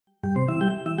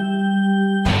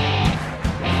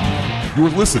You're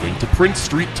listening to Prince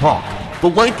Street Talk, the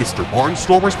Lancaster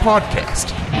Barnstormers podcast.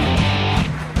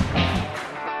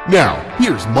 Now,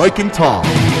 here's Mike and Tom.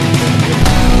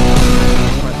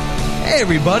 Hey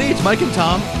everybody, it's Mike and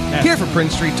Tom here for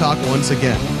Prince Street Talk once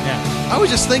again. Yeah. I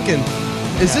was just thinking,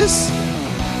 is this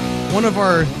one of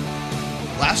our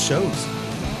last shows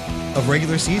of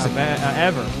regular season?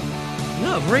 Ever.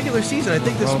 No, of regular season. I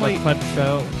think this Roll the might clip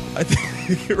show I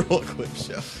think roll a clip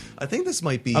show. I think this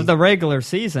might be of the regular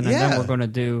season, and Yeah. then we're going to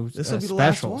do this will be the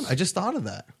last specials. one. I just thought of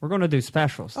that. We're going to do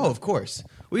specials. Oh, of course.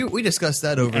 We discussed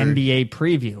that over NBA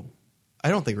preview. I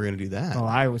don't think we're going to do that. Oh,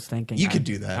 I was thinking You could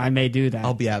do that. I may do that.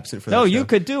 I'll be absent for that. No, show. you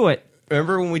could do it.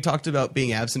 Remember when we talked about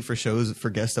being absent for shows for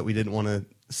guests that we didn't want to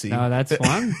see? No, that's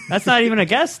fun. That's not even a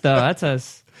guest, though. That's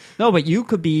us. No, but you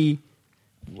could be.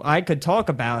 I could talk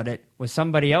about it with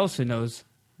somebody else who knows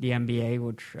the NBA,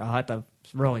 which I'll have to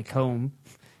really comb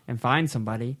and find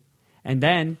somebody, and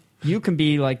then you can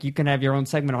be like, you can have your own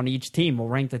segment on each team. We'll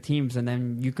rank the teams, and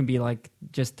then you can be like,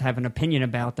 just have an opinion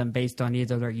about them based on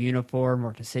either their uniform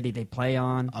or the city they play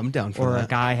on. I'm down for or that. a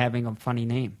guy having a funny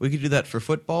name. We could do that for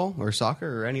football or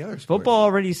soccer or any other sport. Football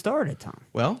already started, Tom.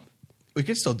 Well, we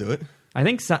could still do it. I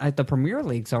think the Premier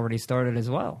League's already started as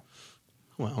well.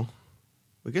 Well,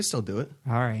 we could still do it.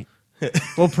 All right.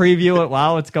 We'll preview it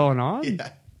while it's going on. Yeah.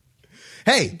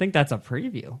 Hey, I think that's a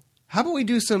preview. how about we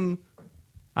do some?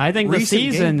 I think the Recent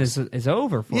season games. is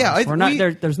over for Yeah, us. We're not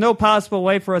there's no possible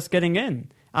way for us getting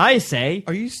in. I say,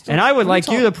 Are you still? and I would what are like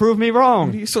you to prove me What are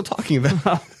wrong. you still talking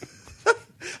about?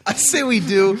 I say we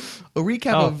do a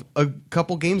recap Oh. of a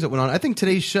couple games that went on. I think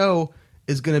today's show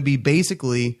is going to be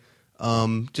basically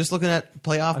just looking at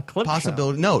playoff A clip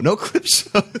possibility. No clip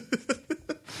show.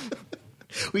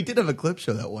 We did have a clip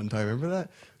show that one time. Remember that?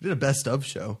 We did a best of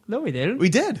show. No, we didn't. We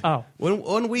did. Oh.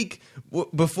 One week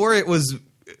before it was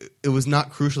not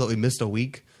crucial that we missed a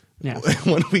week. Yeah.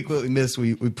 1 week that we missed,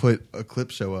 we put a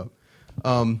clip show up.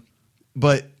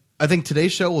 But I think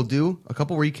today's show will do a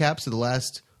couple recaps of the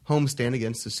last homestand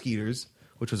against the Skeeters,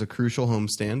 which was a crucial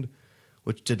homestand,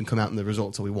 which didn't come out in the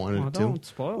results that we wanted Well, it to. don't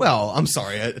spoil it. Well, I'm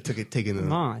sorry. I took it taking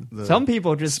Come on. the Some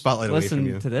people just spotlight away from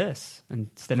you. listen to this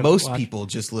instead of Most watch- people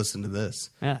just listen to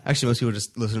this. Yeah. Actually, most people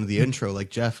just listen to the intro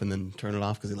like Jeff and then turn it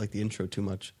off because they like the intro too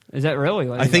much. Is that really?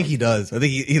 What I think he does. I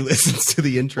think he listens to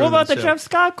the intro. What of about the show. Jeff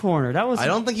Scott corner? That was. I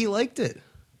don't think he liked it.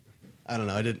 I don't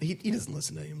know. I didn't. He doesn't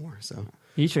listen to it anymore. So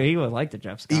He would like the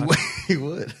Jeff Scott. he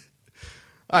would.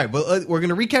 All right, but we're going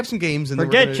to recap some games and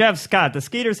Forget then we're gonna, Jeff Scott. The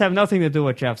Skeeters have nothing to do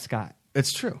with Jeff Scott.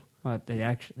 It's true. Well,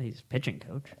 he's pitching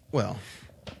coach. Well,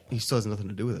 he still has nothing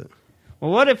to do with it.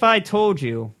 Well, what if I told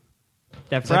you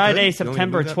that that Friday, good? You want me to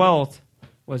September move that? 12th,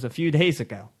 was a few days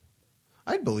ago?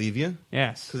 I'd believe you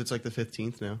Yes. because it's like the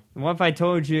 15th now. And what if I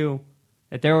told you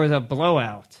that there was a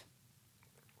blowout?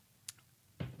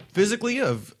 Physically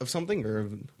of something or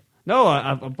of, No,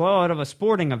 a blowout of a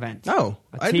sporting event. no,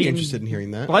 A I'd be team interested in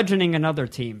hearing that. Bludgeoning another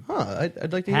team. Huh?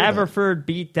 I'd like to hear that. Haverford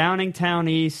beat Downingtown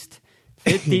East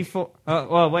 54.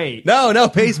 Well, wait. No,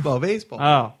 baseball. Oh,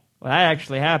 well, that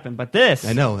actually happened. But this.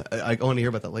 I know. I want to hear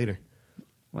about that later.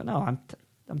 Well, no,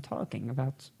 I'm talking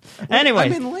about. Anyway, I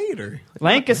mean later.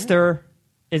 Lancaster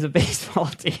is a baseball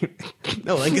team.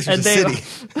 No, Lancaster's And a they-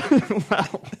 city.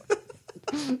 Well,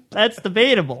 that's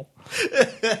debatable.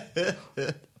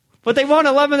 But they won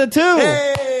 11-2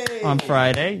 Hey! on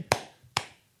Friday.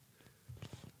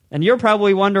 And you're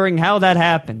probably wondering how that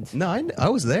happened. No, I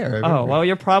was there. I Oh, remember. well,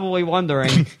 you're probably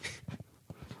wondering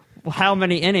how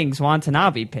many innings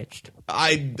Watanabe pitched.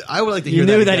 I would like to hear You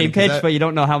that knew that again, he 'cause pitched, but you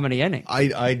don't know how many innings.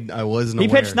 I wasn't He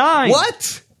aware. pitched 9.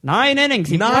 What? 9 innings.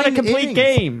 He won a 9 complete innings?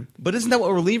 game. But isn't that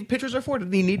what relief pitchers are for?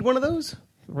 Did he need one of those?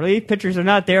 Relief pitchers are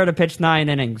not there to pitch 9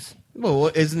 innings. Well,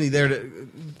 isn't he there to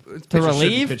pitchers shouldn't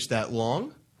relieve? pitch that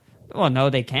long? Well, no,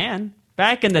 they can.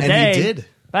 Back in the And day. he did.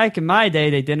 Back in my day,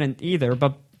 they didn't either,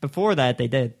 but before that, they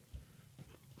did.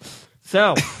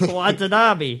 So,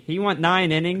 Watanabe, he went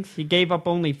 9 innings. He gave up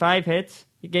only 5 hits.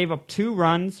 He gave up 2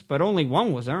 runs, but only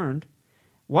 1 was earned.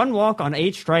 1 walk on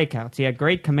 8 strikeouts. He had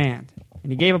great command,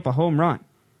 and he gave up a home run.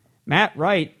 Matt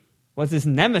Wright was his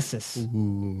nemesis.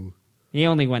 Ooh. He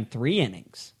only went 3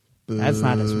 innings. That's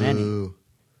not as many. Boo.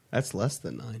 That's less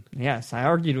than 9. Yes, I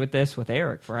argued with this with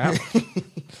Eric for hours.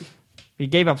 He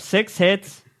gave up 6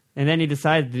 hits, and then he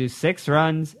decided to do 6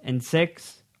 runs and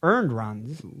 6 earned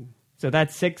runs. So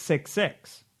that's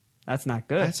 666. That's not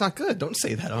good. That's not good. Don't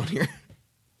say that on here.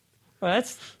 Well,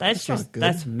 that's not just good.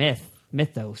 that's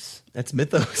mythos. That's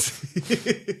mythos.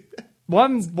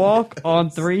 1 walk on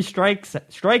 3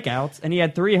 strikeouts, and he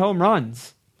had 3 home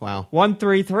runs. Wow.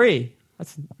 1-3-3.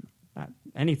 That's not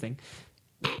anything.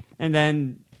 And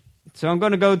then So I'm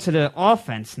going to go to the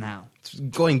offense now.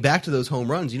 Going back to those home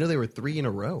runs, they were 3 in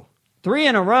a row. 3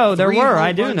 in a row. There 3 were. home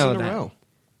I do runs know in a that. row.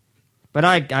 But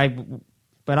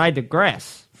I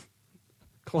digress.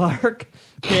 Clark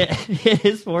hit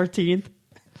his 14th.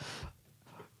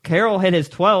 Carroll hit his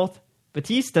 12th.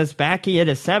 Batista's back. He hit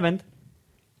his 7th.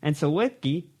 And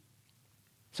Sawatsky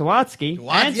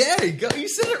Yeah, you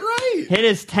said it right. hit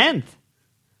his 10th.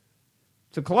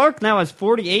 So Clark now has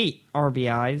 48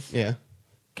 RBIs. Yeah.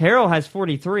 Carroll has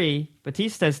 43.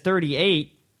 Batista has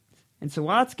 38. And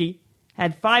Sawatsky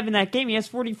had 5 in that game. He has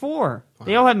 44. Wow.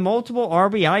 They all had multiple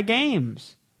RBI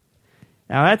games.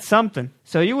 Now that's something.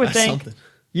 So you would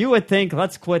think,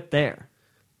 let's quit there.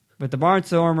 But the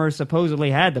Barnstormers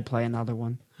supposedly had to play another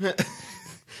one.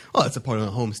 Well, it's a part of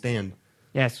the home stand.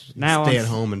 Yes. Now stay at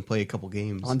home and play a couple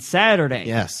games. On Saturday.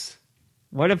 Yes.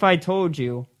 What if I told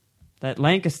you that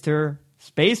Lancaster's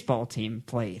baseball team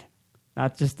played?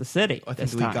 Not just the city. I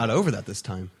think we got over that this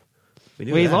time.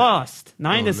 We lost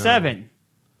 9-7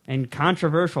 in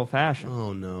controversial fashion.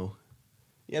 Oh, no.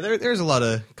 Yeah, there's a lot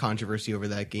of controversy over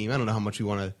that game. I don't know how much we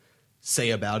want to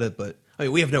say about it, but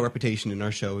we have no reputation in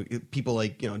our show. People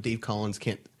like Dave Collins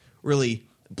can't really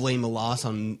blame the loss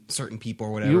on certain people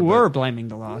or whatever. You were blaming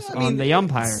the loss on the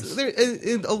umpires.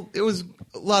 It was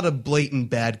a lot of blatant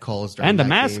bad calls during that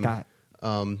game. And the mascot.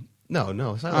 No.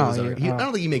 I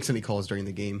don't think he makes any calls during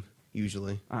the game,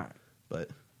 usually. All right. But,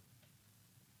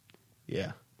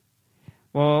 yeah.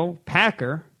 Well,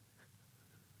 Packer,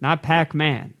 not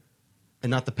Pac-Man. And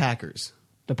not the Packers.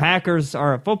 The Packers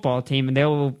are a football team, and they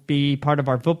will be part of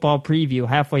our football preview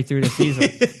halfway through the season.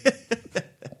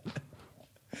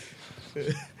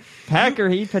 Packer,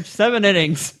 he pitched 7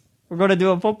 innings. We're going to do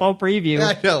a football preview.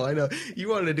 I know. You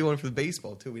wanted to do one for the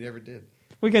baseball, too. We never did.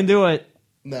 We can do it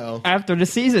after the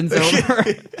season's over.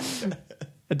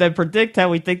 And then predict how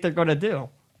we think they're going to do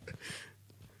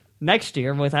next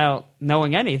year without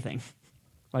knowing anything.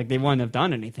 Like they wouldn't have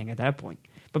done anything at that point.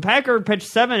 But Packer pitched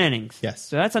 7 innings. Yes.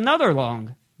 So that's another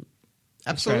long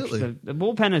Absolutely. stretch. The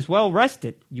bullpen is well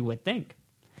rested, you would think.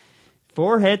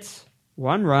 4 hits,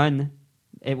 1 run.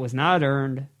 It was not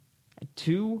earned.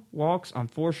 2 walks on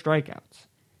 4 strikeouts.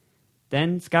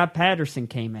 Then Scott Patterson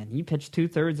came in. He pitched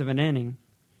 2/3 of an inning.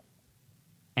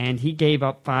 And he gave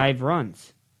up 5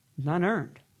 runs. None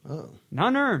earned. Oh.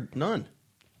 None earned. None.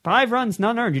 5 runs,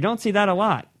 none earned. You don't see that a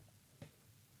lot.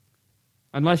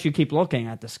 Unless you keep looking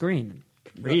at the screen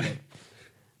and read it.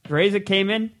 Grazik came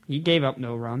in. He gave up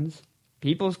no runs.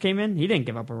 Peoples came in. He didn't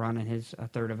give up a run in his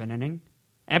 1/3 of an inning.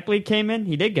 Epley came in.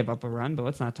 He did give up a run, but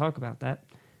let's not talk about that.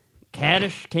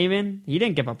 Kaddish came in. He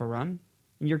didn't give up a run.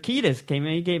 And Urquitas came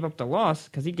in. He gave up the loss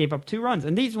because he gave up 2 runs.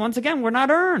 And these, once again, were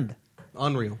not earned.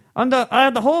 Unreal. On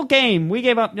the whole game, we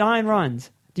gave up 9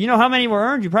 runs. Do you know how many were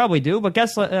earned? You probably do, but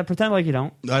pretend like you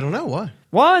don't. I don't know. What?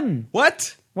 1.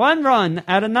 What? 1 run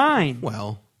out of 9.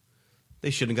 Well, they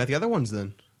shouldn't have got the other ones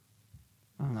then.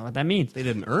 I don't know what that means. They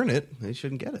didn't earn it. They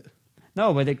shouldn't get it.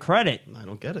 No, but credit. I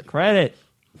don't get it. Credit.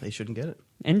 They shouldn't get it.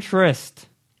 Interest.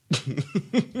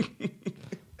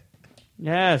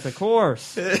 Yes, of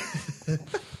course. A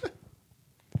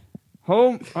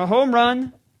home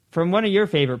run from one of your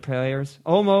favorite players,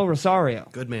 Omo Rosario.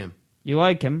 Good man. You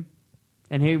like him,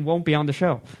 and he won't be on the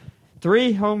show.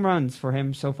 3 home runs for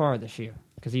him so far this year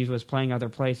because he was playing other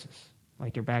places,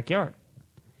 like your backyard.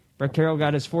 Brett Carroll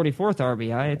got his 44th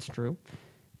RBI, it's true.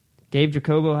 Dave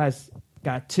Jacobo has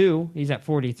got 2. He's at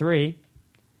 43.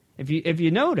 If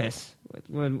you notice,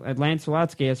 when Lance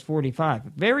Sawatsky has 45,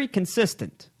 very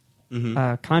consistent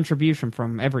contribution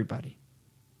from everybody.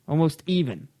 Almost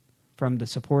even from the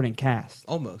supporting cast.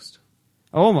 Almost.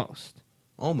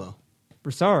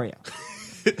 Rosario.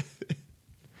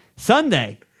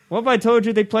 Sunday. What if I told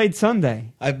you they played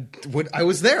Sunday? I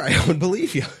was there. I would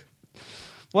believe you.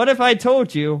 What if I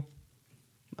told you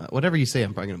whatever you say,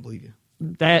 I'm probably going to believe you.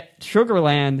 that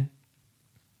Sugarland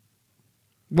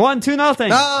won 2-0?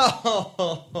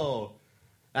 Oh,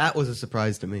 that was a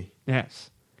surprise to me. Yes.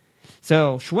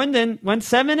 So Schwinden went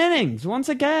 7 innings once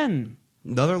again.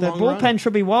 Another The long bullpen run.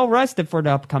 should be well rested for the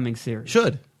upcoming series.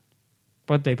 Should.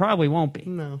 But they probably won't be.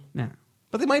 No. No.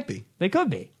 But they might be. They could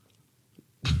be.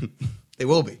 They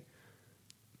will be.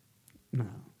 No.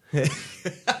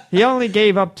 He only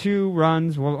gave up 2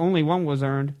 runs. Well, only 1 was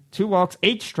earned. 2 walks,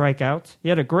 8 strikeouts. He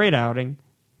had a great outing.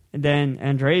 And then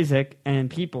Andrzejczyk and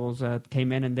Peoples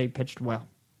came in and they pitched well.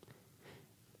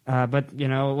 But,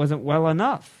 it wasn't well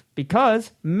enough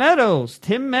because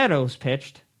Tim Meadows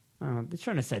pitched. They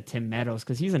shouldn't have said Tim Meadows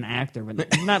because he's an actor,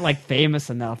 but he's not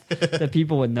famous enough that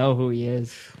people would know who he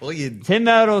is. Well, Tim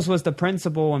Meadows was the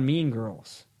principal in Mean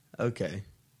Girls. Okay.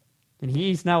 And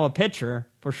he's now a pitcher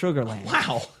for Sugarland.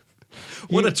 Wow.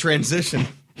 What a transition.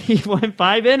 He went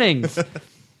 5 innings.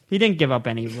 He didn't give up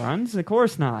any runs. Of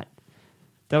course not.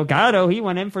 Delgado, he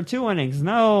went in for 2 innings.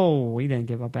 No, he didn't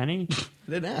give up any.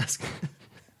 I didn't ask.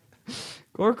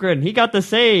 Corcoran, he got the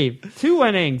save. 2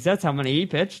 innings. That's how many he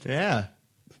pitched. Yeah.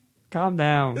 Calm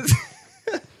down.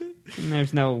 And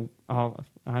there's no... Oh,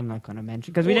 I'm not going to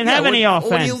mention because we didn't have any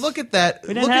offense. When you look at that...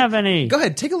 We didn't have any. Go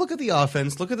ahead. Take a look at the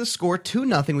offense. Look at the score.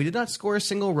 2-0. We did not score a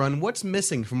single run. What's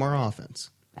missing from our offense?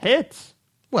 Hits.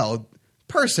 Well,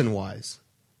 person-wise.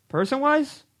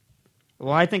 Person-wise?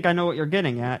 Well, I think I know what you're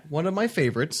getting at. One of my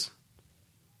favorites.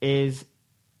 Is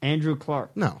Andrew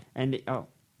Clark. No. And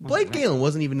Blake Galen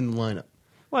wasn't even in the lineup.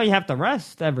 Well, you have to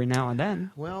rest every now and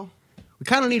then. Well, we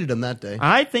kind of needed him that day.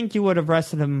 I think you would have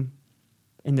rested him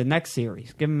in the next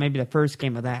series. Give him maybe the first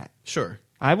game of that. Sure.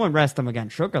 I wouldn't rest him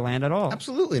against Sugarland at all.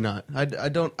 Absolutely not.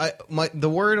 The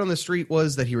word on the street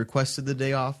was that he requested the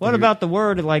day off. What about the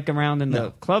word like around in No.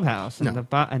 the clubhouse and No.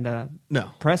 the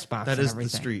No. press box? That and is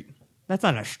everything? the street. That's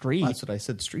not a street. That's what I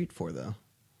said street for, though.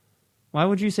 Why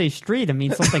would you say street and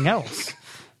mean something else?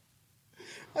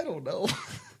 I don't know.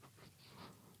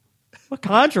 What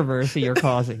controversy you're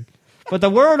causing? But the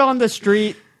word on the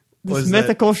street, this Was that-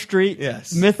 mythical street,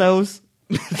 Yes. mythos,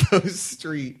 Those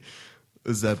street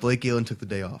was that Blake Galen took the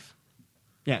day off.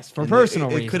 yes, for And personal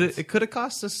it reasons. It could have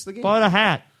cost us the game. Bought a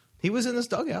hat He was in this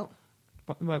dugout.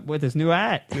 with his new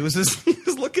hat. He was he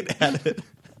was looking at it.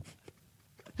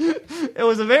 It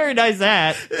was a very nice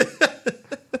hat.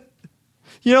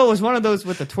 You know, it was one of those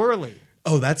with the twirly.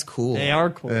 Oh, that's cool. They are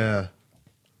cool. Yeah.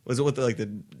 Was it with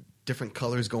the different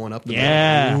colors going up?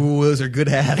 Yeah. Ooh, those are good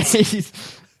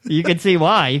hats. You can see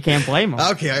why. You can't blame them.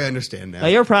 Okay, I understand now. Now,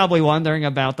 you're probably wondering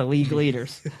about the league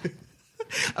leaders.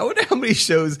 I wonder how many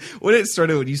shows when it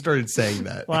started when you started saying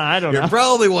that. Well, I don't You're know.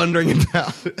 probably wondering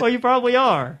about it. Well, you probably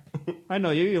are. I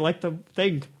know you. You like to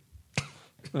think.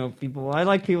 Well, I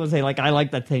like people say, like, I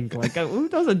like to think. Like, who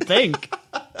doesn't think?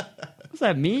 What's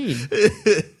that mean?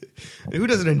 Who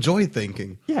doesn't enjoy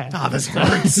thinking? Yeah. Ah, this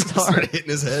hurts. It's hard. Started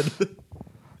hitting his head.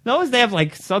 No, they have,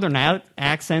 like, southern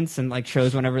accents and, like,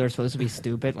 shows whenever they're supposed to be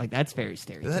stupid. Like, that's very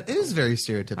stereotypical. That is very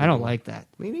stereotypical. I don't like that.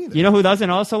 Me neither. You know who doesn't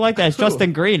also like that? It's Who?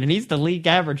 Justin Green, and he's the league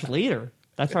average leader.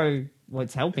 That's probably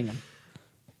what's helping him.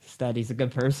 Is that he's a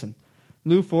good person.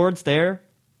 Lou Ford's there.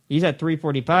 He's at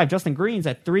 345. Justin Green's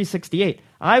at 368.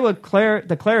 I would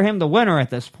declare him the winner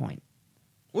at this point.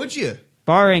 Would you?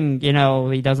 Barring,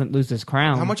 he doesn't lose his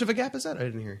crown. How much of a gap is that? I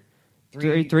didn't hear.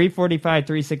 345,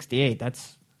 368.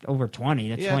 That's over 20.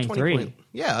 That's 23. 20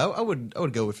 yeah, I would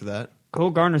go with for that. Cole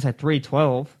Garner's at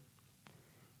 312.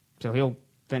 So he'll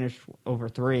finish over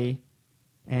 3.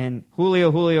 And Julio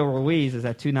Ruiz is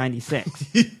at 296.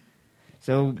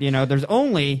 So, there's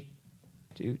only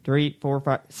 2, 3, 4,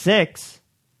 5, 6.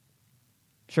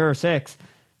 Sure, 6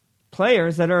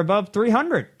 players that are above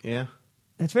 300. Yeah.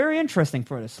 That's very interesting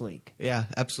for this league. Yeah,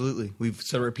 absolutely. We've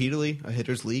said repeatedly a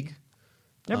hitters league.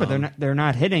 Yeah, but they're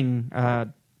not hitting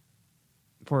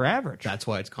for average. That's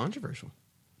why it's controversial.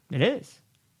 It is.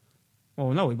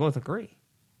 Well, no, we both agree.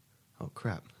 Oh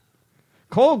crap.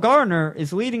 Cole Garner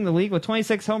is leading the league with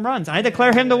 26 home runs. I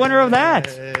declare him the winner of that.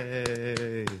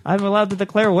 Hey. I'm allowed to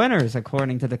declare winners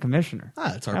according to the commissioner.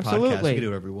 It's our podcast. Absolutely. We can do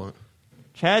whatever we want.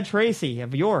 Chad Tracy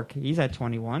of York, he's at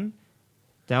 21.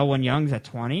 Delwyn Young's at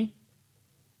 20.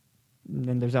 And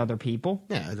then there's other people.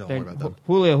 Yeah, don't worry about them.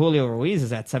 Julio Ruiz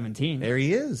is at 17. There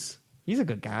he is. He's a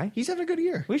good guy. He's having a good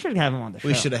year. We should have him on the show.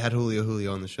 We should have had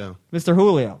Julio on the show. Mr.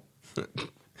 Julio.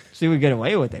 See, we get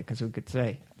away with it because we could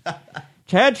say.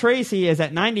 Chad Tracy is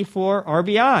at 94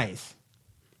 RBIs.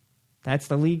 That's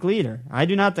the league leader. I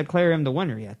do not declare him the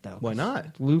winner yet, though. Why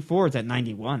not? Lou Ford's at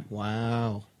 91.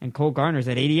 Wow. And Cole Garner's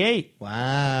at 88.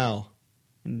 Wow.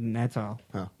 And that's all.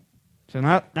 Huh. So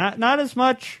not as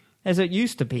much as it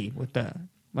used to be with the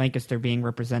Lancaster being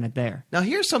represented there. Now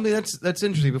here's something that's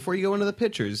interesting. Before you go into the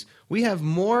pitchers, we have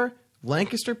more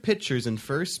Lancaster pitchers in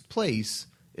first place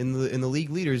in the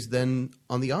league leaders than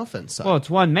on the offense side. Well, it's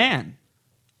one man.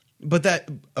 But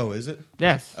is it?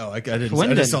 Yes. Oh, I didn't.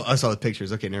 Swindon. I saw the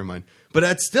pictures. Okay, never mind. But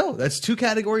that's 2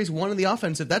 categories. One in the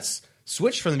offensive. That's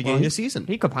switched from the beginning of the season.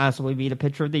 He could possibly be the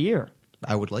pitcher of the year.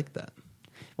 I would like that.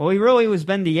 Well, he really has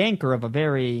been the anchor of a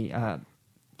very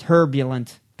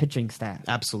turbulent pitching staff.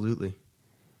 Absolutely.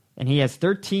 And he has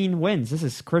 13 wins. This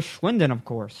is Chris Swindon, of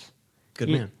course. Good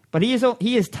man. But he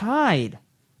is tied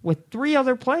with 3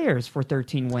 other players for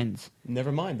 13 wins.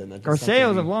 Never mind then.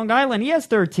 Garceo's of Long Island, he has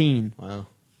 13. Wow.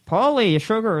 Paulie of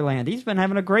Sugarland, he's been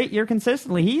having a great year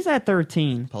consistently. He's at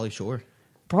 13. Paulie Shore.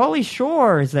 Paulie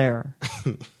Shore is there.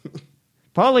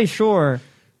 Paulie Shore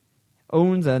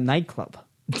owns a nightclub.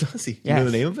 Does he? Yes. You know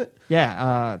the name of it?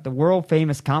 Yeah, the world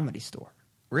famous Comedy Store.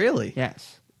 Really?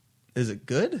 Yes. Is it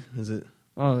good? Is it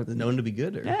Well, known to be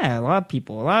good? Or? yeah, a lot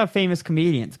of famous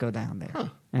comedians go down there. Huh.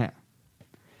 Yeah.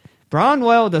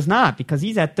 Bronwell does not because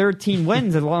he's at 13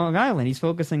 wins at Long Island. He's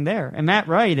focusing there. And Matt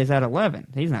Wright is at 11.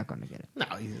 He's not going to get it. No,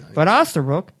 he's not. But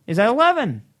Osterbrook is at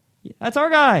 11. That's our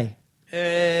guy.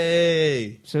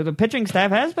 Hey. So the pitching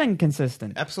staff has been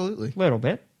consistent. Absolutely. A little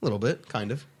bit. A little bit,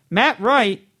 kind of. Matt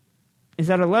Wright is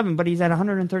at 11, but he's at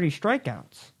 130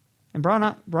 strikeouts. And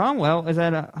Bronwell is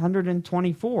at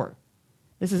 124.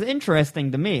 This is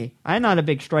interesting to me. I'm not a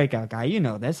big strikeout guy. You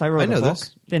know this. I wrote know a book.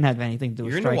 this. Didn't have anything to do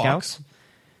with You're into strikeouts. walks.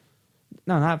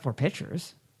 No, not for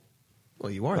pitchers.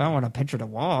 Well, you are. I don't want a pitcher to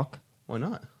walk Why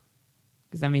not?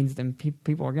 because that means then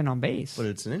people are getting on base. But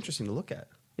it's interesting to look at.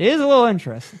 It is a little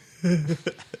interesting.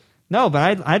 No,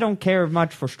 but I don't care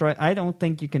much for strike. I don't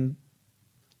think you can.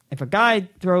 If a guy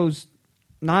throws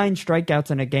 9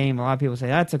 strikeouts in a game, a lot of people say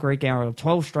that's a great game. Or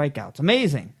 12 strikeouts,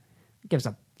 amazing. Gives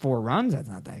up 4 runs. That's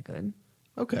not that good.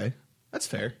 Okay. That's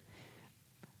fair.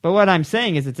 But what I'm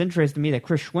saying is, it's interesting to me that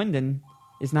Chris Schwinden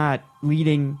is not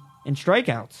leading in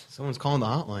strikeouts. Someone's calling the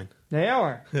hotline. They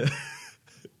are.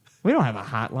 We don't have a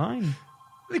hotline.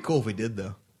 It'd be cool if we did,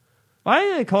 though. Why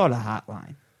do they call it a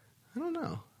hotline? I don't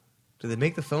know. Do they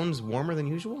make the phones warmer than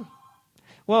usual?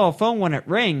 Well, a phone, when it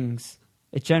rings,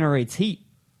 it generates heat.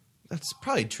 That's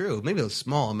probably true. Maybe a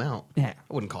small amount. Yeah.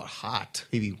 I wouldn't call it hot.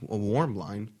 Maybe a warm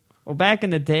line. Well, back in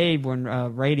the day when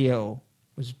radio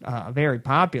was very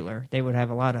popular, they would have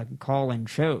a lot of call-in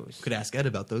shows. Could ask Ed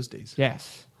about those days.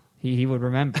 Yes, he would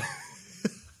remember.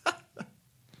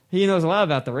 He knows a lot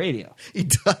about the radio. He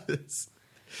does.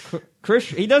 Chris,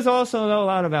 he does also know a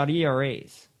lot about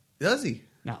ERAs. Does he?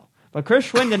 No, but Chris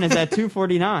Schwinden is at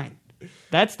 249.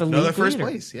 That's the Another league first leader.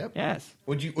 place, yep. Yes.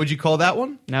 Would you call that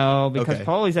one? No, because Okay.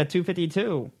 Paulie's at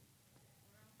 252.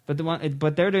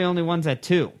 But they're the only ones at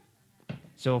 2.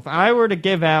 So if I were to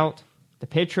give out the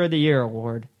Pitcher of the Year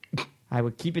award, I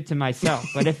would keep it to myself.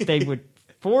 But if they would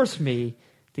force me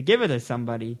to give it to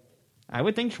somebody, I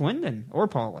would think Schwinden or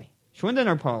Paulie. Schwinden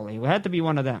or Paulie. It would have to be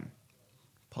one of them.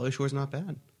 Pauly Shore's not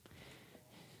bad.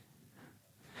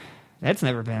 That's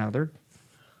never been uttered.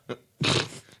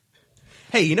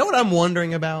 Hey, you know what I'm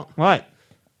wondering about? What?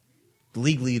 The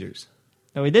league leaders.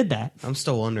 No, we did that. I'm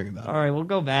still wondering about All right, we'll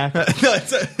go back.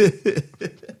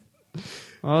 it.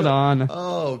 Hold on.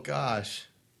 Oh, gosh.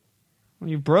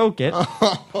 You broke it.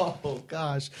 Oh,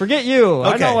 gosh. Forget you.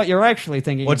 I Okay. know what you're actually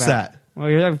thinking What's about. that? Well,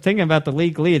 you're thinking about the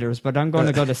league leaders, but I'm going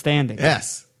to go to standings.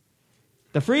 Yes.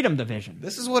 The Freedom Division.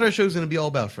 This is what our show's going to be all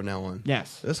about from now on.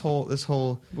 Yes. This whole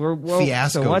Well,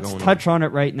 fiasco so let's going touch on. on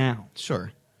it right now.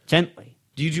 Sure. Gently.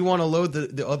 Did you want to load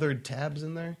the other tabs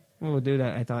in there? We'll do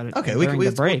that, I thought. Okay, during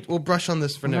the break. We'll brush on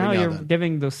this for now now. you're Then.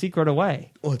 giving the secret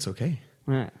away. Well, it's okay.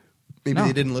 Yeah. Maybe No.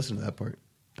 they didn't listen to that part.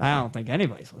 I don't think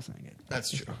anybody's listening.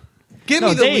 That's true. Give No,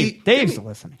 me the Dave. lead. Dave's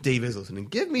listening. Dave is listening.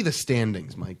 Give me the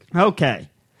standings, Mike. Okay.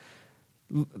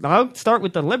 I'll start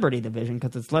with the Liberty Division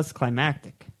because it's less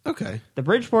climactic. Okay. The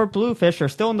Bridgeport Bluefish are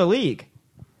still in the league.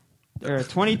 They're at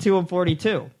 22 and 42.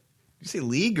 You say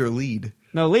league or lead?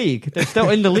 No, league. They're still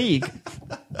in the league.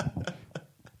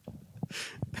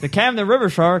 The Camden River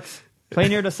Sharks play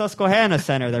near the Susquehanna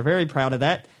Center. They're very proud of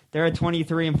that. They're at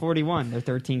 23 and 41. They're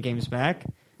 13 games back.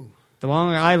 The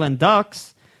Long Island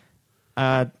Ducks,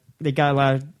 they got a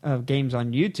lot of games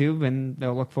on YouTube, and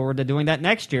they'll look forward to doing that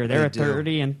next year. They're They at do.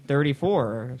 30 and 34,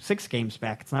 or 6 games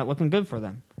back. It's not looking good for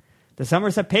them. The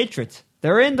Somerset Patriots,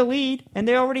 they're in the lead, and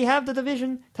they already have the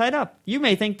division tied up. You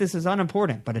may think this is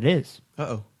unimportant, but it is.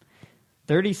 Uh-oh.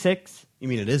 36 You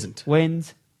mean it isn't?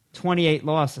 wins, 28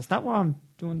 losses. Not why I'm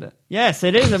doing that. Yes,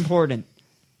 it is important.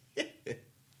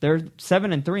 They're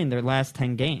 7 and 3 in their last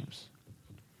 10 games.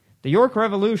 The York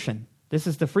Revolution. This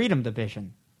is the Freedom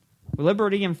Division.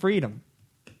 Liberty and Freedom.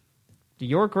 The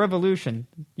York Revolution.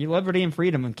 Liberty and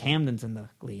Freedom, and Camden's in the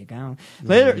league.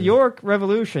 York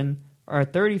Revolution are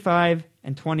 35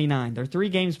 and 29. They're 3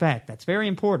 games back. That's very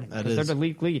important That because is. they're the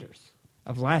league leaders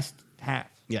of last half.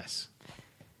 Yes.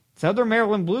 Southern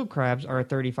Maryland Blue Crabs are at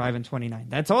 35 and 29.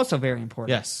 That's also very important.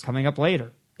 Yes. Coming up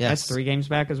later. Yes. That's 3 games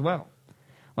back as well.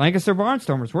 Lancaster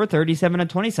Barnstormers, we're 37 and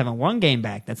 27. 1 game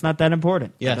back. That's not that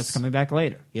important. Yes. That's coming back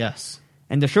later. Yes.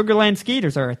 And the Sugarland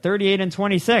Skeeters are at 38 and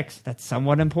 26. That's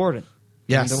somewhat important.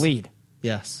 Yes. In the lead.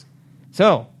 Yes.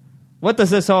 So, what does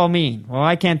this all mean? Well,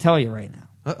 I can't tell you right now.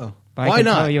 Uh-oh. But I Why can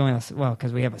not? tell you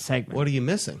because we have a segment. What are you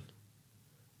missing?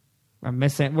 I'm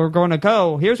missing. We're going to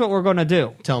go. Here's what we're going to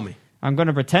do. Tell me. I'm going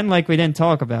to pretend like we didn't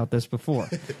talk about this before.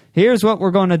 Here's what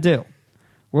we're going to do.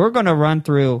 We're going to run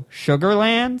through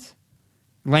Sugarlands,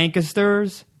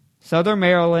 Lancasters, Southern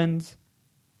Marylands,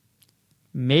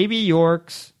 maybe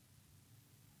Yorks,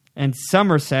 and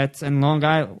Somerset and Long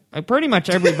Island. Pretty much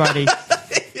everybody.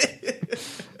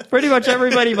 Pretty much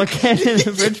everybody but Camden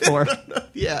and Bridgeport.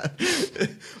 Yeah.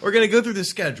 We're going to go through the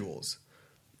schedules.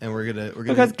 And we're gonna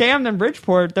because Camden and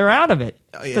Bridgeport, they're out of it.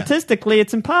 Oh, yeah. Statistically,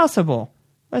 it's impossible.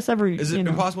 Is it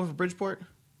impossible for Bridgeport?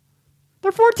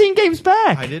 They're 14 games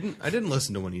back. I didn't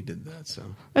listen to when you did that, so.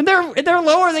 And they're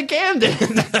lower than Camden.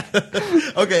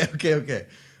 Okay.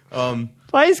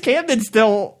 Why is Camden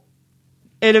still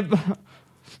in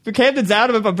it? Camden's out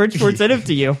of it, but Bridgeport's in it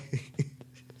to you.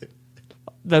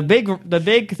 The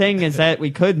big thing is that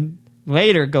we could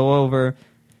later go over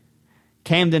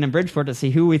Camden and Bridgeport to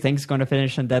see who we think is going to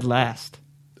finish in dead last.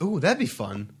 Ooh, that'd be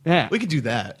fun. Yeah. We could do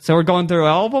that. So we're going through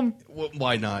all of them? Well,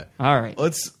 why not? All right.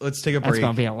 Let's take a break. That's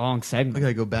going to be a long I segment.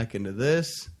 gotta go back into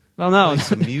this. Well, no. Play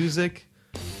some music.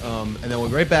 And then we'll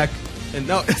be right back. And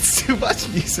no, it's too much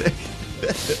music.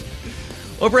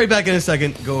 We'll be right back in a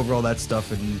second. Go over all that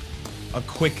stuff in a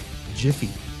quick jiffy.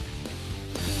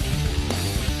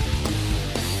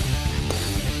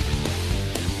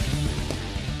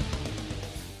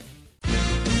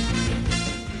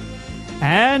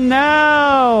 And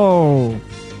now,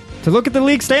 to look at the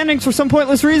league standings for some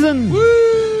pointless reason. Woo!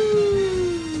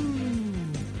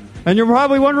 And you're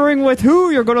probably wondering with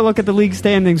who you're going to look at the league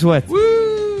standings with.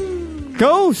 Woo!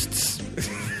 Ghosts.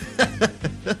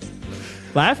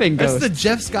 Laughing That's ghosts. the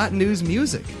Jeff Scott News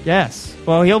music. Yes.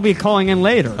 Well, he'll be calling in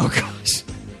later. Oh, gosh.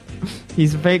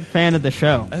 He's a big fan of the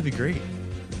show. That'd be great.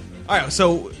 All right,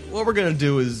 so what we're going to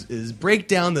do is break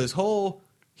down this whole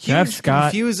Jeff huge,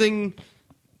 Scott. confusing...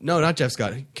 No, not Jeff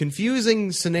Scott.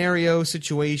 Confusing scenario,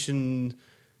 situation,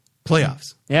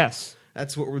 playoffs. Yes.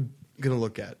 That's what we're going to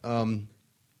look at.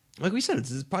 Like we said,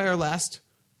 this is probably our last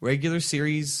regular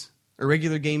series or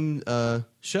regular game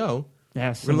show.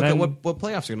 Yes. We're going to look at what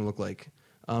playoffs are going to look like.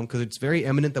 Because it's very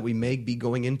imminent that we may be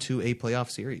going into a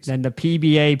playoff series. Then the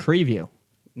PBA preview.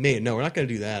 No, we're not going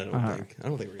to do that, I don't think. I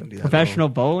don't think we're going to do that. Professional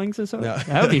Bowling Society? No.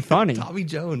 That would be funny. Tommy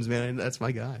Jones, man. That's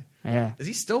my guy. Yeah. Does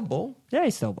he still bowl? Yeah,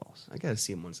 he still bowls. I got to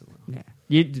see him once in a while.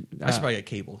 Yeah. I should probably get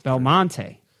cable.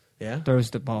 Belmonte Yeah? throws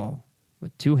the ball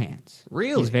with two hands.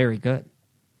 Really? He's very good.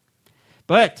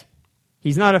 But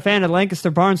he's not a fan of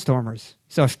Lancaster Barnstormers.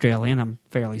 He's Australian. I'm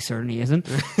fairly certain he isn't.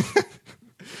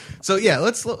 So, yeah,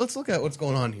 let's look at what's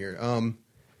going on here.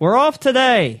 We're off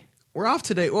today. We're off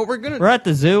today. Well, We're at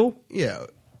the zoo. Yeah,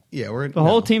 we're... The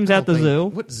whole team's at the zoo.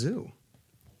 What zoo?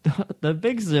 The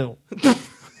big zoo.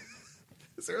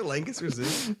 Is there a Lancaster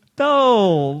zoo?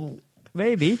 Oh,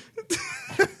 maybe.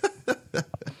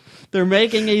 They're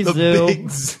making a The zoo. big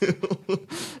zoo.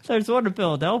 There's one in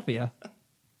Philadelphia.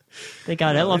 They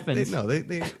got elephants.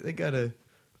 They got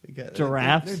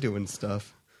Giraffes. They're doing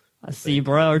stuff. A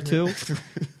zebra or two.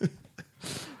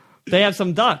 They have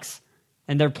some ducks,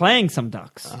 and they're playing some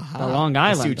ducks. The Long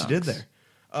I Island see what ducks. you did there.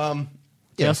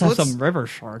 They also have some river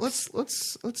sharks.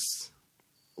 Let's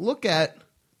look at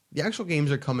the actual games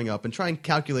that are coming up and try and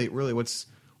calculate really what's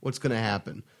going to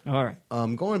happen. All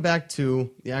right. Going back to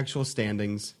the actual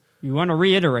standings, You want to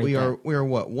reiterate we that. are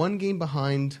what, one game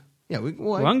behind? Yeah,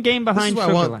 One game behind this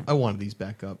is why Sugarland. I wanted these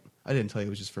back up. I didn't tell you it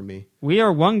was just for me. We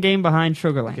are one game behind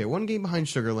Sugarland. Okay, one game behind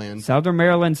Sugarland. Southern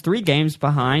Maryland's 3 games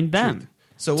behind them.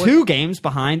 So 2 games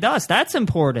behind us. That's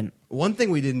important. One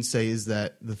thing we didn't say is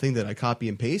that the thing that I copy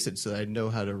and pasted so that I know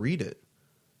how to read it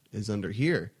is under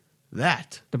here.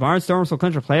 That. The Barnstormers will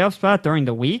clinch a playoff spot during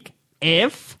the week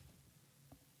if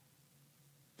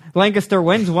Lancaster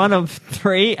wins 1 of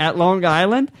 3 at Long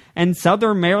Island and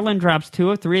Southern Maryland drops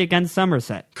 2 of 3 against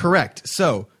Somerset. Correct.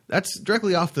 So that's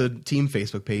directly off the team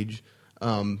Facebook page.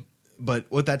 But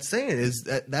what that's saying is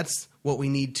that's what we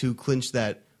need to clinch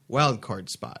that wild card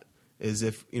spot. Is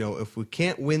if we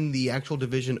can't win the actual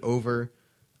division over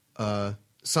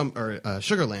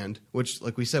Sugarland, which,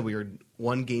 like we said, we are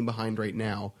 1 game behind right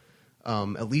now.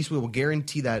 At least we will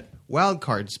guarantee that wild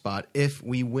card spot if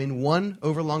we win 1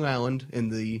 over Long Island,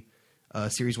 and the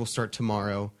series will start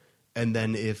tomorrow. And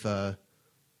then if I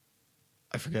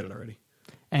forget it already.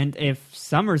 And if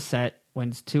Somerset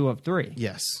wins 2 of 3.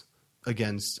 Yes,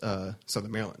 against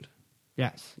Southern Maryland.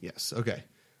 Yes. Yes. Okay.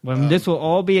 Well, this will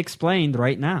all be explained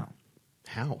right now.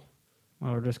 How?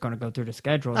 Well, we're just going to go through the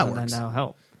schedules That and works. then that'll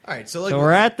help. All right. So So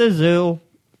we're at the zoo.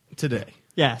 today,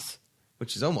 Yes.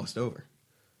 which is almost over.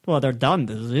 Well, they're done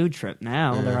the zoo trip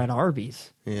now. Yeah. They're at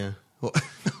Arby's. Yeah. Well,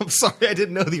 I'm sorry, I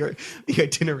didn't know the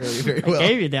itinerary very I well.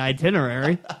 gave you the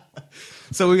itinerary.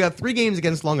 So we got 3 games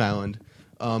against Long Island.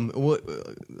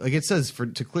 Like it says,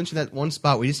 to clinch that 1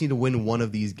 spot, we just need to win 1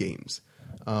 of these games.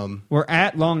 We're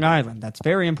at Long Island. That's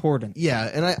very important. Yeah,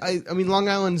 and I mean, Long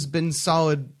Island's been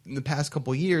solid in the past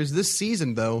couple years. This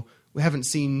season, though, we haven't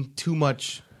seen too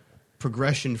much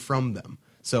progression from them.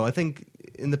 So I think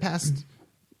in the past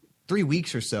 3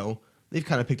 weeks or so, they've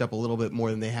kind of picked up a little bit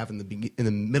more than they have in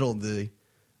the middle of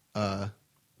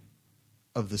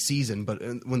the season. But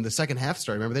when the second half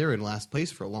started, remember they were in last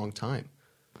place for a long time.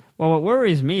 Well, what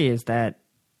worries me is that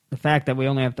the fact that we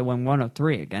only have to win 1 of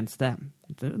 3 against them.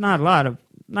 Not a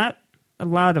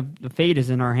lot of the fate is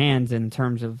in our hands in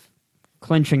terms of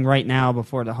clinching right now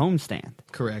before the homestand.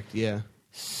 Correct. Yeah.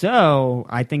 So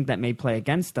I think that may play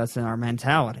against us in our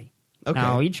mentality. Okay.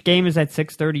 Now each game is at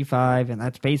 6:35, and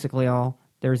that's basically all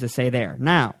there is to say there.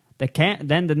 Now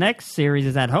then the next series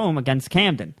is at home against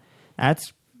Camden.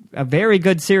 That's a very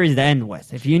good series to end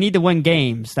with. If you need to win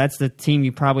games, that's the team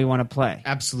you probably want to play.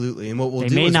 Absolutely. And what we'll They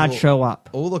do may is not show up.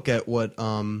 We'll look at what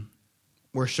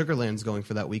where Sugarland's going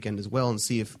for that weekend as well, and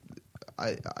see if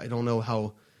I don't know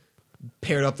how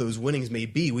paired up those winnings may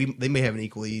be. They may have an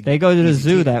equally. They go to the easy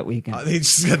zoo team. that weekend. They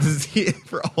just got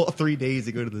for all 3 days.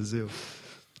 They go to the zoo.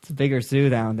 It's a bigger zoo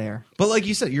down there. But like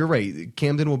you said, you're right.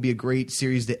 Camden will be a great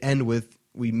series to end with.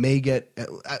 We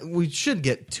should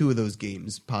get 2 of those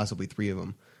games, possibly 3 of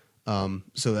them.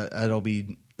 So that'll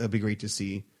be great to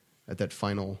see at that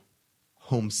final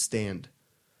home stand.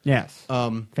 Yes.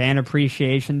 Fan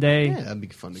Appreciation Day. Yeah, that'd be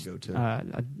fun to go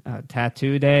to.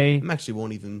 Tattoo Day. I actually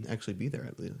won't even actually be there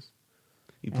at least.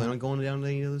 You plan on going down to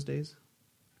any of those days?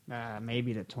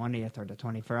 Maybe the 20th or the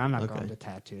 21st. I'm not Okay. going to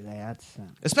Tattoo Day. That's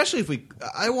Especially if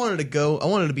I wanted to go. I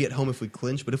wanted to be at home if we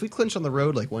clinch. But if we clinch on the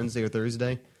road like Wednesday or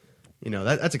Thursday,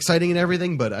 that's exciting and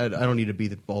everything. But I don't need to be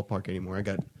at the ballpark anymore. I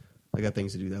got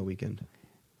things to do that weekend.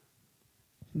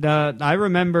 I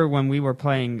remember when we were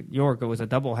playing York, it was a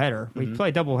doubleheader. We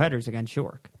played doubleheaders against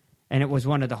York, and it was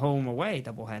one of the home away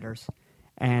doubleheaders.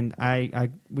 And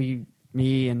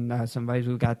me and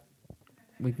somebody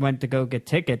we went to go get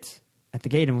tickets at the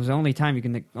gate, and it was the only time you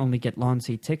can only get lawn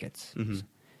seat tickets.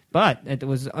 But it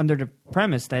was under the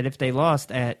premise that if they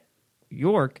lost at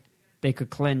York, they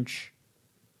could clinch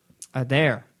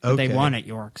there. But Okay. they won at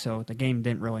York, so the game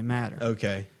didn't really matter.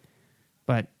 Okay,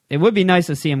 But it would be nice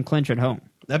to see them clinch at home.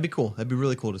 that'd be cool. That'd be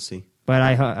really cool to see. But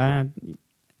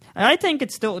I think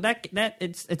it's still that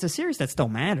it's a series that still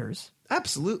matters.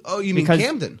 Absolutely. Oh, you mean Because-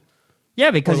 Camden?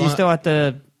 Yeah, because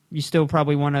Well, you still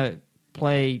probably want to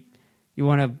play. You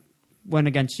want to win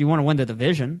against. You want to win the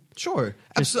division. Sure.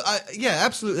 Yeah,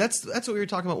 absolutely. That's what we were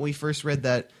talking about when we first read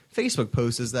that Facebook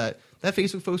post. Is that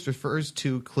Facebook post refers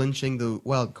to clinching the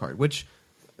wild card, which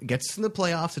gets us in the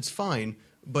playoffs. It's fine,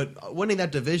 but winning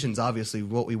that division is obviously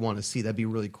what we want to see. That'd be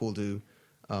really cool to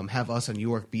have us and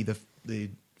York be the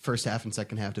first half and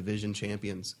second half division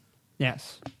champions.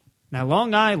 Yes. Now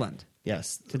Long Island.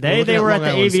 Yes. Today they were at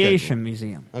the Aviation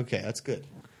Museum. Okay, that's good.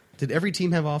 Did every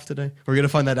team have off today? We're going to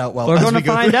find that out We're going to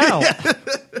find out.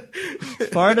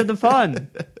 Part of the fun.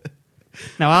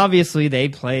 Now, obviously, they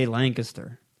play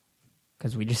Lancaster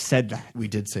because we just said that, We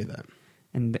did say that.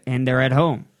 and they're at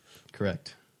home.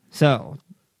 Correct. So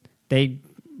they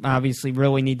obviously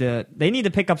really need to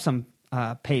pick up some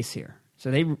pace here.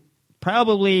 So they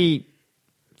probably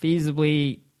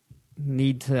feasibly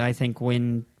need to, I think,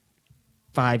 win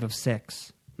 5 of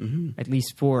 6, at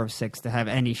least 4 of 6 to have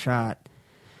any shot.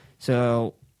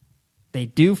 So they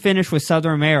do finish with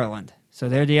Southern Maryland. So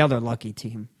they're the other lucky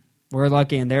team. We're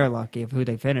lucky and they're lucky of who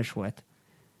they finish with.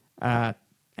 And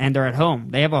they're at home.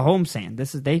 They have a homestand.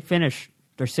 They finish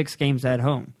their 6 games at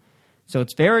home. So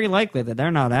it's very likely that they're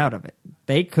not out of it.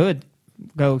 They could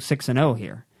go 6-0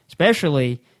 here,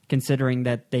 especially considering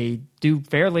that they do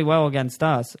fairly well against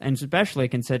us, and especially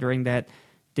considering that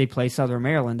they play Southern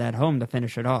Maryland at home to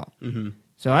finish it off.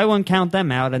 So I wouldn't count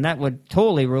them out, and that would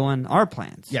totally ruin our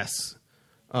plans. Yes.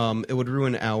 It would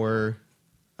ruin our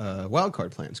wild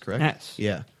card plans, correct? Yes.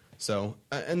 Yeah. So,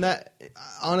 and that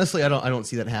honestly, I don't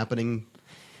see that happening.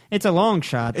 It's a long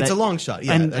shot. It's a long shot,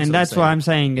 yeah. And that's what I'm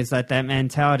saying is that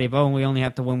mentality of, we only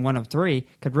have to win 1 of 3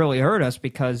 could really hurt us,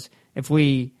 because if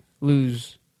we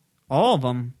lose all of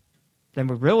them, then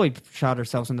we really shot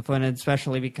ourselves in the foot, and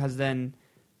especially because then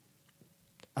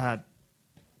Long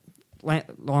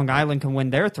Island can win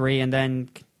their 3, and then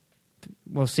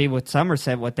we'll see with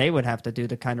Somerset what they would have to do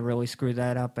to kind of really screw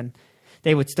that up, and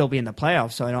they would still be in the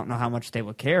playoffs, so I don't know how much they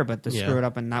would care, but to screw it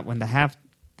up and not win the half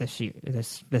this year,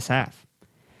 this half.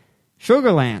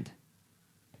 Sugarland.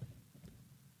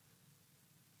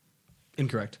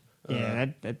 Incorrect. Yeah,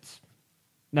 that's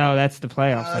the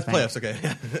playoffs. I That's think. playoffs. Okay.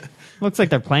 Looks like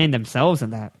they're playing themselves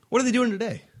in that. What are they doing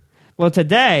today? Well,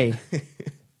 today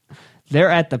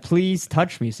they're at the Please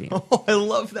Touch Museum. Oh, I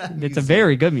love that. It's museum. a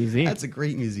very good museum. That's a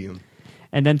great museum.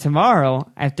 And then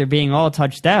tomorrow, after being all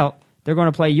touched out, they're going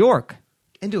to play York,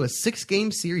 Into a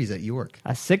 6-game series at York.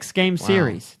 a 6-game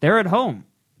series. They're at home.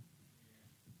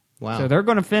 Wow. So they're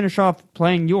going to finish off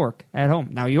playing York at home.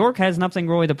 Now, York has nothing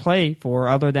really to play for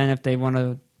other than if they want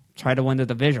to try to win the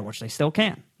division, which they still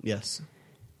can. Yes.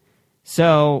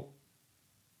 So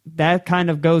that kind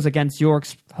of goes against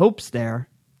York's hopes there,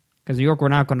 because York we're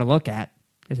not going to look at,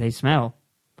 because they smell.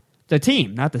 The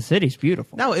team, not the city's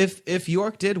beautiful. Now, if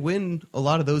York did win a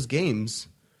lot of those games,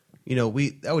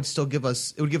 that would still give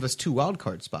us 2 wild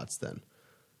card spots then.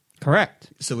 Correct.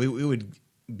 So we would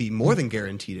be more than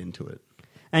guaranteed into it.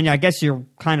 And I guess you're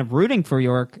kind of rooting for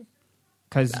York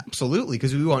because Absolutely,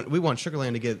 because we want Sugar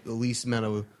Land to get the least amount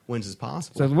of wins as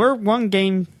possible. so we're 1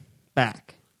 game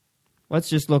back. Let's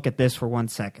just look at this for 1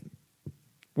 second.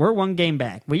 We're 1 game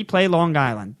back. We play Long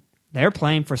Island. They're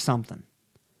playing for something.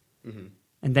 Mm-hmm.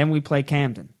 And then we play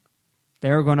Camden.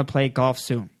 They're going to play golf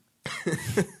soon.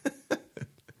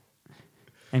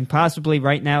 And possibly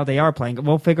right now they are playing.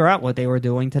 We'll figure out what they were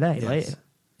doing today. Yes. Later.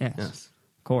 Yes, Yes.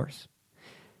 of course.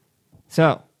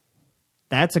 So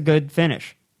that's a good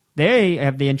finish. They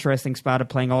have the interesting spot of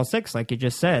playing all 6, like you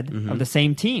just said, of the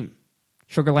same team,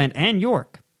 Sugar Land and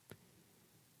York.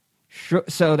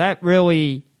 So that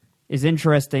really is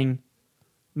interesting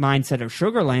mindset of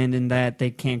Sugar Land in that they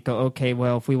can't go, okay,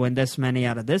 well, if we win this many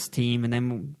out of this team and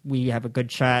then we have a good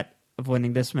shot of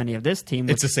winning this many of this team.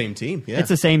 It's the same team. Yeah. It's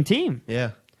the same team.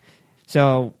 Yeah.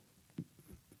 So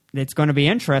it's going to be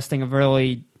interesting of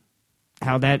really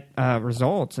how that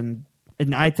results. And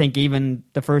I think even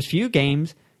the first few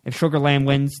games, if Sugar Land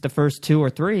wins the first 2 or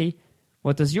 3,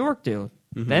 what does York do?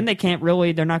 Mm-hmm.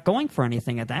 Then they're not going for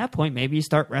anything at that point. Maybe you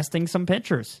start resting some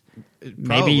pitchers. Maybe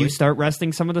Probably. you start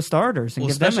resting some of the starters and Well,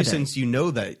 give them a especially day. since you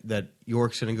know that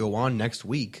York's going to go on next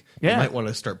week. Yeah. You might want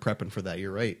to start prepping for that.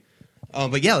 You're right.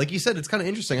 But yeah, like you said, it's kind of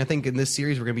interesting. I think in this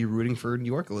series we're going to be rooting for New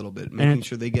York a little bit, making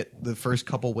sure they get the first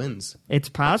couple wins. It's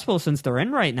possible since they're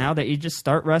in right now that you just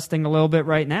start resting a little bit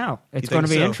right now. It's think going to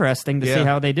be so? interesting to see Yeah.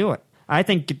 how they do it. I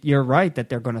think you're right that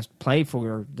they're going to play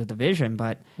for the division,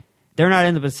 but they're not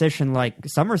in the position like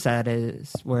Somerset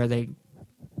is, where they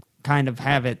kind of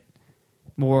have it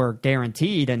more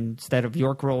guaranteed, and instead of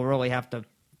York will really have to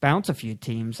bounce a few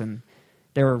teams, and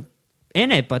they're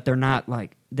in it, but they're not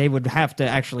like they would have to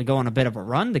actually go on a bit of a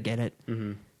run to get it.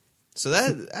 So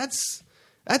that's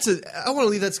I want to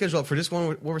leave that schedule up for just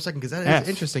one more second because that Yes. is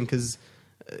interesting. Because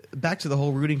back to the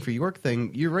whole rooting for York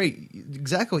thing, you're right.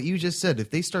 Exactly what you just said.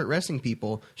 If they start resting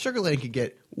people, Sugar Land could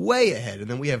get way ahead, and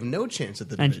then we have no chance at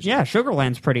the And division. yeah, Sugar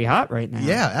Land's pretty hot right now.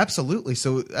 Yeah, absolutely.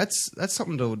 So that's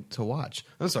something to watch.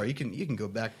 I'm sorry, you can go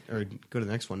back or go to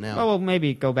the next one now. Well, we'll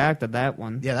maybe go back to that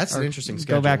one. Yeah, that's an Or interesting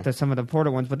Go back schedule. to some of the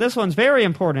important ones, but this one's very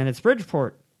important. It's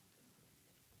Bridgeport.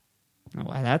 Oh,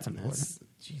 wow, that's important.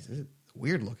 Jeez, it's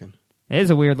weird looking. It is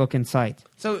a weird looking site.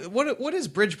 So what is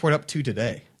Bridgeport up to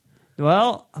today?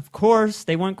 Well, of course,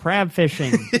 they went crab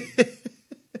fishing.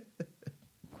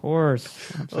 Of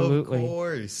course, absolutely. Of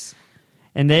course.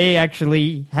 And they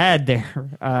actually had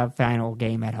their final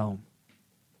game at home.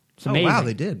 It's Oh, amazing. wow,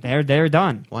 they did. They're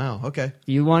done. Wow. Okay. If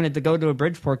you wanted to go to a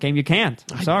Bridgeport game, you can't.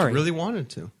 I'm sorry. I really wanted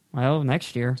to. Well,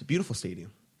 next year. It's a beautiful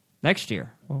stadium. Next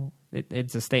year. Well,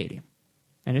 it's a stadium,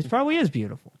 and it probably is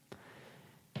beautiful.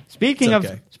 Speaking It's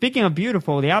okay. of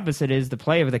beautiful, the opposite is the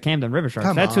play of the Camden River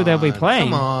Sharks. That's who they'll be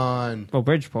playing. Come on. Well,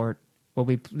 Bridgeport will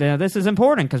be. Now, this is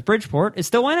important because Bridgeport is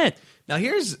still in it. Now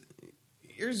here's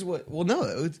what. Well,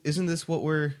 no, isn't this what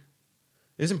we're?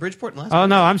 Isn't Bridgeport in last? Oh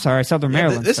no, I'm sorry, Southern Yeah,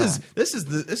 Maryland. this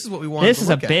still. is what we want. This is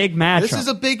a big matchup. This is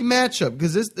a big matchup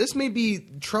because this may be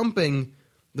trumping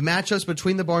the matchups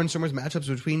between the Barnstormers, matchups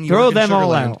between New Throw York and them all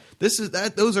Sugar Land. out. This is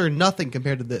that. Those are nothing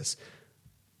compared to this.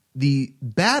 The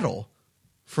battle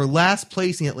for last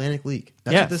place in the Atlantic League.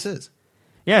 That's Yes. what this is.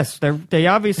 Yes, they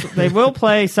obviously they will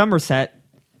play Somerset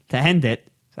to end it.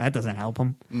 So that doesn't help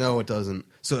them. No, it doesn't.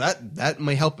 So that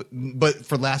may help, but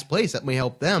for last place, that may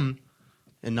help them,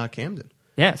 and not Camden.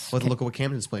 Yes, Let's look at what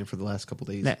Camden's playing for the last couple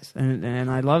days. yes, and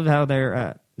I love how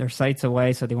their site's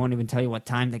away, so they won't even tell you what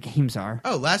time the games are.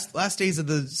 Oh, last days of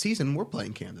the season, we're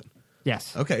playing Camden.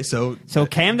 Yes. Okay, so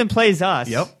Camden plays us.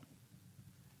 Yep,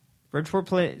 Bridgeport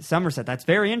plays Somerset. That's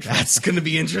very interesting. that's going to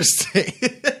be interesting.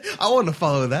 I want to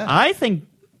follow that. I think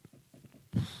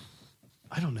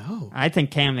don't know.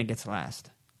 Camden gets last.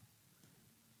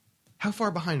 How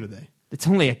far behind are they? It's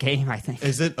only a game, I think.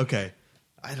 Is it okay?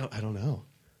 I don't know.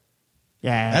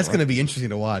 Yeah, That's going to be interesting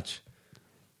to watch.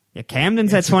 Yeah,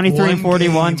 Camden's It's at 23 and one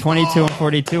 41, game. 22 and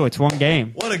 42. It's one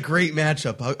game. What a great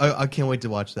matchup! I can't wait to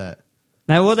watch that.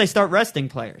 Now, will they start resting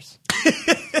players?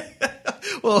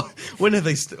 Well, when have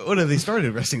they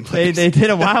started resting They players? did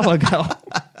a while ago.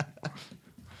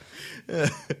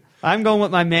 I'm going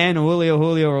with my man Julio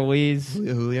Ruiz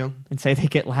Julio. and say they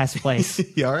get last place.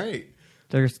 Yeah, all right.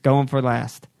 They're just going for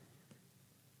last.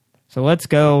 So let's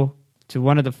go to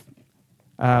one of the.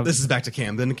 This is back to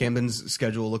Camden. Camden's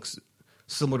schedule looks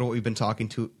similar to what we've been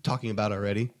talking about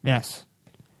already. Yes.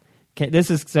 Okay, this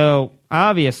is so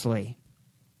obviously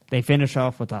they finish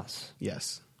off with us.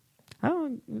 Yes. I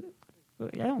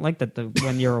don't like that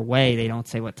when you're away they don't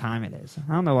say what time it is.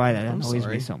 I don't know why that annoys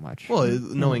me so much. Well,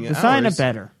 knowing design hours, it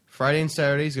better. Friday and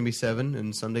Saturday is going to be 7,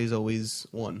 and Sunday's always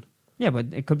 1. Yeah, but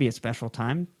it could be a special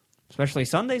time. Especially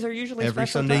Sundays are usually Every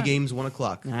special Sunday time. game's 1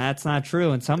 o'clock. That's not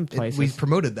true in some places. We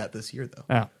promoted that this year, though.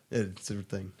 Oh. It's a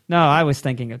thing. No, I was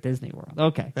thinking of Disney World.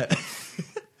 Okay.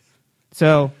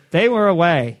 So they were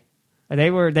away. They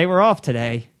were off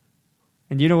today.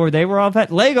 And you know where they were off at?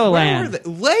 Legoland.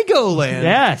 Legoland?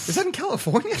 Yes. Is that in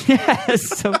California?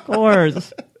 Yes, of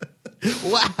course.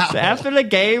 Wow. So after the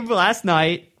game last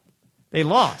night, they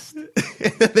lost.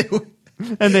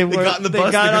 And they got on the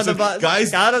bus. Got on the bus.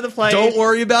 Guys, got on the plane. Don't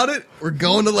worry about it. We're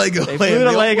going to Legoland. They flew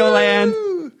to Legoland.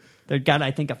 Woo! They've got,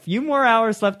 I think, a few more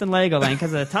hours left in Legoland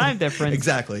because of the time difference.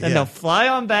 Exactly. Then yeah. they'll fly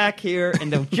on back here,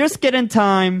 and they'll just get in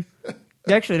time.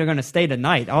 Actually, they're going to stay the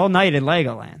night, all night in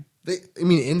Legoland.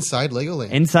 Inside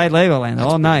Legoland? Inside Legoland, That's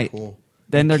all night. Cool.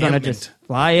 Then they're going to just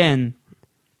fly in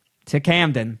to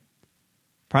Camden,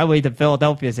 probably to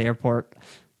Philadelphia's airport,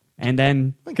 and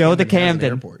then go to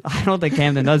Camden. I don't think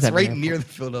Camden does have It's right an near the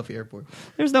Philadelphia airport.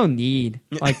 There's no need.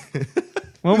 Like,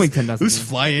 Wilmington doesn't. Who's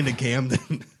flying into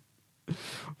Camden?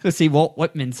 To see Walt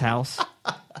Whitman's house.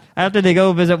 After they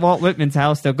go visit Walt Whitman's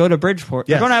house, they'll go to Bridgeport.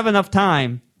 Yes. They're going to have enough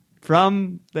time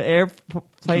from the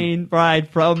airplane ride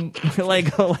from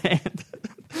Legoland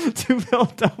to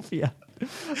Philadelphia.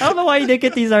 I don't know why you didn't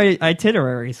get these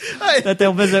itineraries that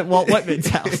they'll visit Walt Whitman's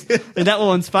house. And that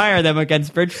will inspire them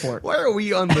against Bridgeport. Why are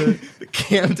we on the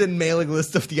Camden mailing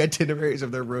list of the itineraries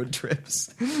of their road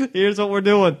trips? Here's what we're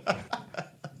doing.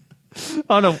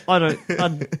 on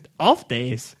off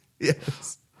days.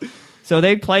 Yes. So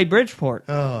they play Bridgeport.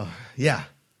 Oh, yeah.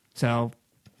 So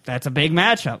that's a big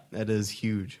matchup. That is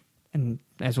huge. And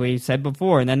as we said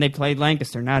before, and then they played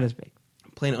Lancaster, not as big.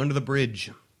 Playing under the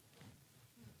bridge.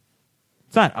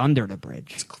 It's not under the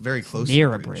bridge. It's very close near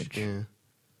to a the bridge. Yeah.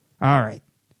 All right.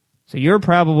 So you're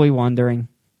probably wondering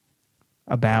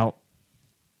about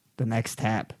the next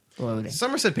tab loading.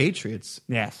 Somerset Patriots.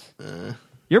 Yes.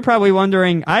 You're probably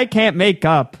wondering, I can't make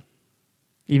up,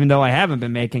 even though I haven't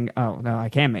been making. Oh, no, I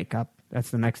can make up. That's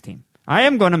the next team. I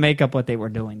am going to make up what they were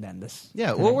doing then.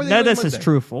 What were they now, doing this Monday? is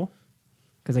truthful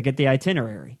because I get the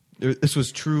itinerary. This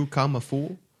was true,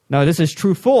 fool? No, this is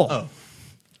true full. Oh.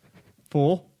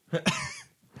 Fool.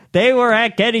 They were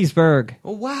at Gettysburg.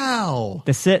 Oh, wow.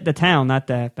 The town, not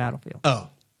the battlefield. Oh.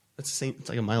 That's the same. It's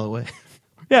like a mile away.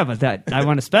 Yeah, but I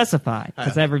want to specify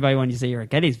because everybody, when you say you're at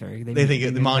Gettysburg, They think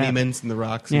of the monuments and the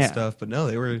rocks and stuff, but no,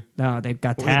 they were. No, they've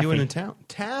got What taffy. were they doing in town?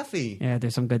 Taffy. Yeah,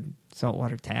 there's some good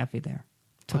saltwater taffy there.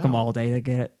 Took them all day to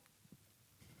get it.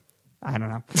 I don't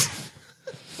know.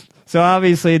 So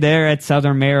obviously they're at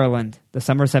Southern Maryland. The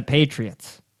Somerset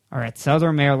Patriots are at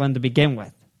Southern Maryland to begin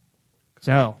with.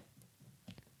 So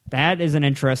that is an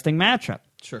interesting matchup.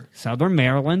 Sure. Southern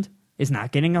Maryland is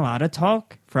not getting a lot of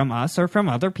talk from us or from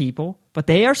other people, but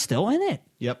they are still in it.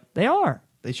 Yep. They are.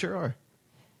 They sure are.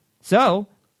 So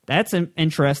that's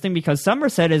interesting because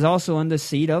Somerset is also in the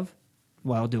seat of,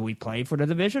 well, do we play for the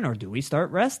division or do we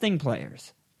start resting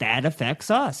players? That affects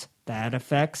us. That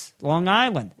affects Long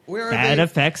Island. That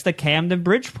affects the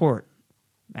Camden-Bridgeport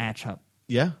matchup.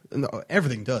 Yeah. No,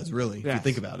 everything does, really, if you Yes.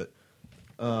 think about it.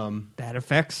 That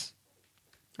affects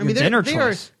They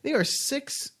choice. are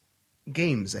 6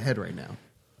 games ahead right now.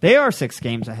 They are 6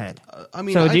 games ahead.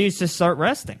 So do you just start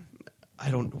resting? I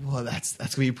don't. Well, that's going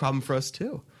to be a problem for us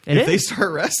too. If they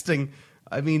start resting,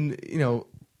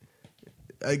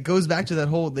 it goes back to that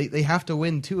whole. They have to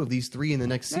win 2 of these 3 in the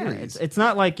next Yeah, series. it's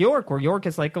not like York, where York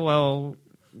is like, well,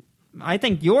 I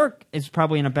think York is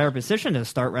probably in a better position to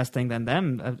start resting than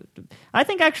them. I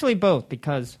think actually both,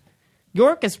 because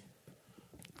York is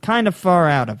kind of far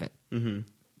out of it.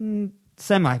 Mm-hmm.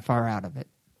 Semi far out of it.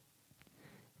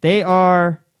 They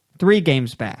are 3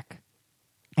 games back.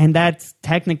 And that's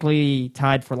technically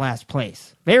tied for last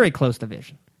place. Very close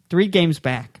division. 3 games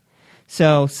back.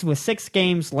 So with 6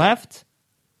 games left,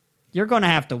 you're going to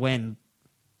have to win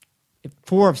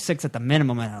 4 of 6 at the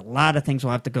minimum, and a lot of things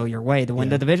will have to go your way to win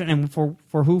the division. And for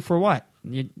who, for what?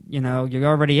 You know, you're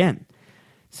already in.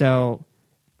 So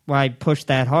why push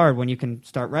that hard when you can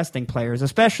start resting players?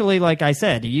 Especially, like I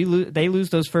said, they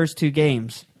lose those first 2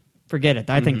 games. Forget it.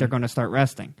 I think they're going to start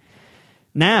resting.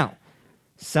 Now,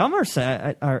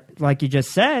 Somerset, like you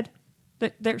just said,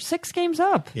 they're 6 games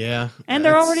up. Yeah. And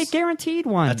they're already guaranteed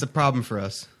one. That's a problem for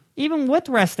us. Even with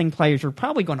resting players, you're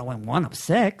probably going to win 1 of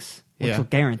 6, which will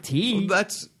guarantee. Well,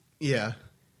 Yeah,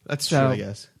 that's So- true. I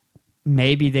guess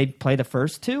Maybe they play the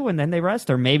first two and then they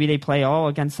rest, or maybe they play all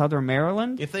against Southern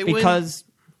Maryland If they win- because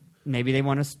maybe they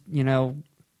want to,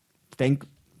 think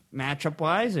matchup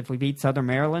wise. If we beat Southern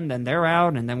Maryland, then they're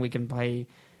out, and then we can play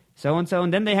so and so,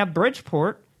 and then they have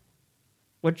Bridgeport,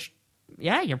 which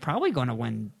you're probably going to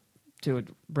win.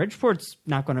 Bridgeport's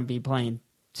not going to be playing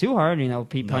too hard,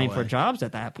 playing for way. jobs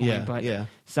at that point. Yeah, but yeah.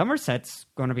 Somerset's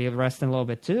going to be resting a little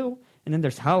bit too, and then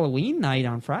there's Halloween night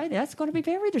on Friday. That's going to be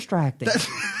very distracting.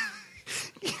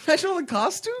 imagine all the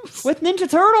costumes With Ninja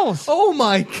Turtles. Oh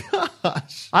my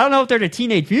gosh! I don't know if they're the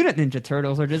Teenage Mutant Ninja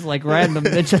Turtles or just like random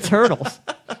Ninja Turtles.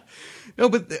 No,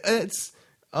 but it's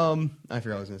I forgot what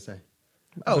I was going to say.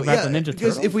 Oh about yeah, the Ninja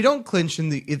because Turtles? if we don't clinch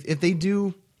if they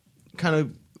do kind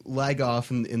of lag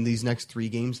off in these next 3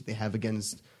 games that they have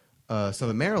against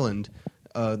Southern Maryland,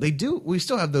 we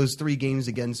still have those 3 games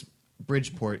against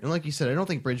Bridgeport, and like you said, I don't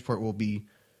think Bridgeport will be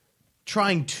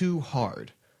trying too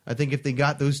hard. I think if they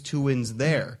got those 2 wins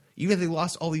there, even if they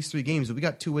lost all these 3 games, if we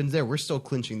got 2 wins there, we're still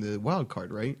clinching the wild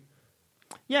card, right?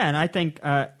 Yeah, and I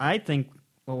think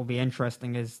what will be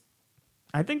interesting is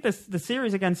I think the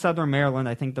series against Southern Maryland,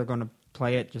 I think they're going to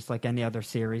play it just like any other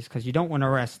series because you don't want to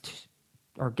rest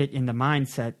or get in the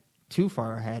mindset too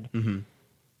far ahead. Mm-hmm.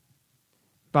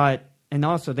 But and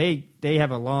also they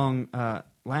have a long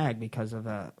lag because of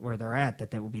where they're at.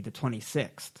 That will be the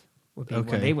 26th would be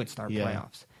Okay. when they would start Yeah,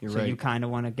 playoffs. you're So right. you kind of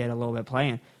want to get a little bit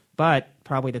playing. But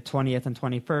probably the 20th and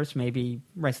 21st, maybe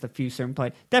rest a few certain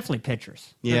players. Definitely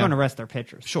pitchers. They're Yeah. going to rest their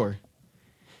pitchers. Sure.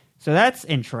 So that's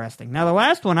interesting. Now the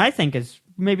last one I think is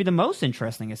maybe the most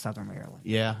interesting is Southern Maryland.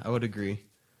 Yeah, I would agree.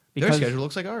 Because Their schedule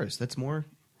looks like ours. That's more.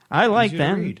 I like easier to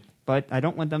them, read. but I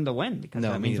don't want them to win because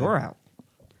No, that me means either. we're out.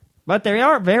 But they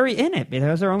are very in it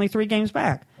because they're only 3 games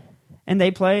back. And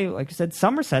they play, like I said,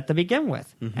 Somerset to begin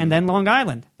with. Mm-hmm. And then Long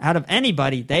Island. Out of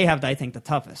anybody, they have, I think, the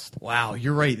toughest. Wow,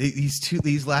 you're right.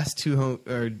 These last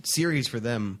 2 series for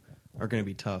them are going to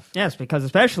be tough. Yes, because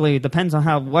especially it depends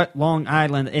on what Long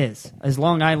Island is. Is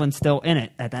Long Island still in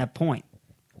it at that point?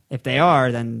 If they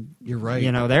are, then You're right.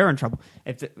 They're in trouble.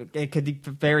 It could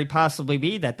very possibly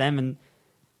be that them and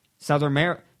Southern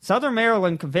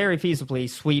Maryland could very feasibly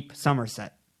sweep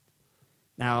Somerset.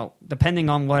 Now, depending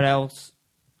on what else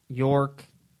York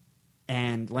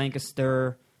and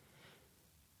Lancaster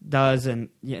does, and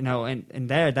and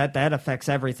there that affects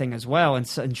everything as well. And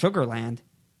in Sugarland,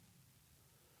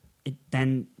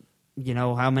 then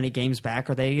how many games back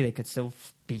are they? They could still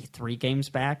be 3 games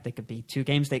back. They could be 2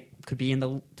 games. They could be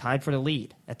tied for the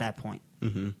lead at that point.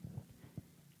 Mm-hmm.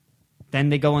 Then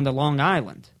they go into Long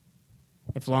Island.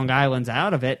 If Long Island's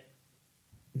out of it,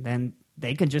 then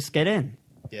they can just get in.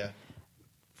 Yeah.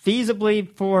 Feasibly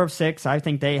 4 of 6. I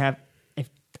think they have.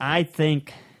 I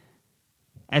think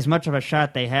as much of a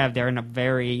shot they have, they're in a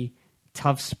very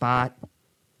tough spot.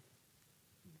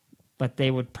 But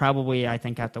they would probably, I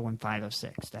think, have to win 5 of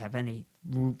 6 to have any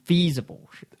feasible.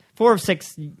 4 of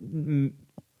 6,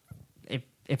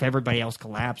 if everybody else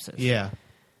collapses. Yeah.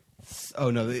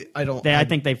 Oh no, I don't. I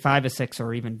think they 5 of 6,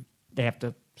 or even they have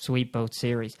to sweep both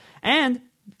series, and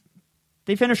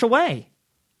they finish away.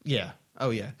 Yeah. Oh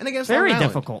yeah. And against Very Long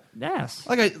Island. difficult. Yes,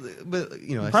 But I probably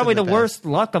said the in past. worst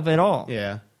luck of it all.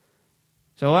 Yeah.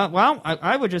 So,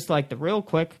 I would just like to real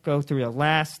quick go through the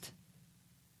last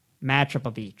matchup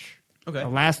of each. Okay. The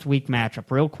last week matchup,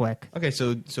 real quick. Okay.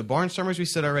 So Barnstormers we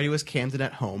said already was Camden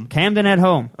at home. Camden at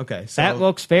home. Okay. So That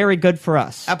looks very good for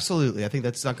us. absolutely. I think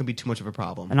that's not going to be too much of a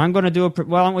problem. And I'm going to do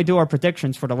why don't we do our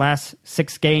predictions for the last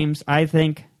 6 games? I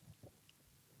think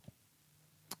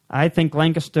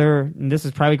Lancaster, and this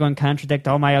is probably going to contradict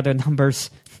all my other numbers.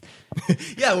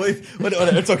 Yeah.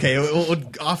 It's okay.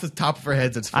 Off the top of our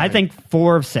heads, it's fine. I think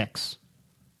 4 of 6.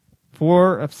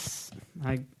 4 of.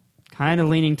 I kind of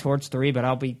leaning towards 3, but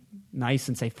I'll be nice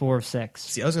and say 4 of 6.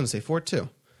 See, I was going to say 4-2.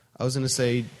 I was going to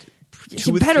say 2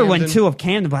 You with better win Camden. 2 of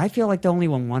Camden, but I feel like they only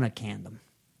won 1 at Camden.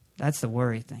 That's the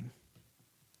worry thing.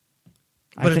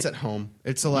 But it's at home.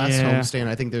 It's the last Yeah. homestand.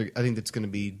 I think it's going to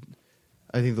be.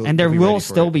 I think and there will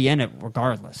still be in it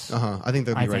regardless. I think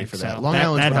they'll be I ready think for so. that. Long That-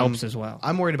 Island's that at home. helps as well.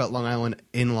 I'm worried about Long Island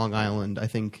in Long Island. I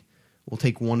think we'll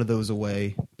take one of those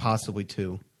away, possibly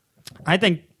 2. I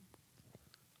think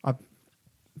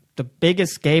the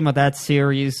biggest game of that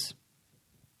series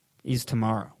is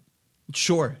tomorrow.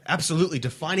 Sure, absolutely.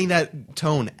 Defining that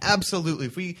tone,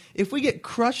 absolutely. If we get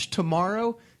crushed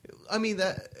tomorrow, I mean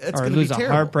that's Or going to be lose a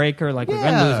terrible. heartbreaker. Like, we've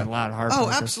been losing a lot of heartbreakers. Oh,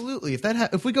 absolutely.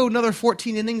 If we go another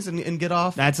 14 innings and get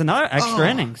off, That's another extra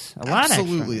innings. A lot extra.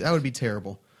 absolutely, that would be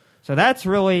terrible. So that's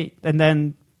really, and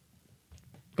then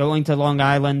going to Long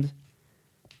Island.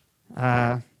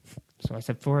 So I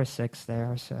said 4 or 6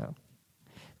 there. So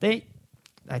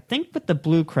I think with the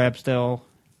Blue Crabs, they'll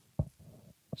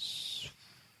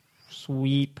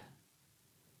sweep.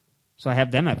 So I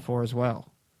have them at 4 as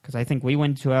well. Because I think we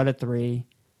win 2 out of 3.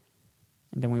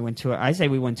 And then we win 2. I say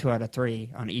we win 2 out of 3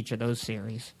 on each of those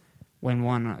series. Win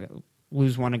 1,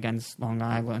 lose 1 against Long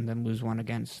Island, and lose 1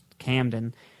 against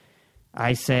Camden.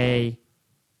 I say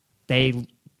they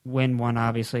win 1,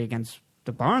 obviously, against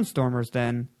the Barnstormers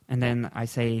then. And then I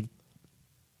say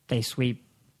they sweep.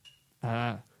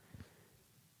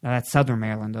 That's Southern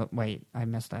Maryland. Oh, wait, I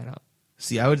messed that up.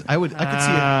 See,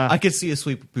 I could see a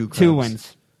sweep of Blue Crabs. 2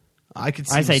 wins. I could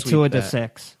see. I say them 2 of sweep the that.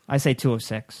 6. I say 2 of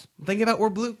 6. Think about where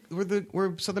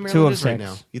Southern 2 Maryland of is 6 right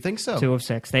now. You think so? 2 of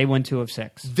 6. They win 2 of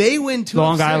 6. They win 2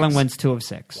 of 6. Long Island wins 2 of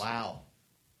 6. Wow.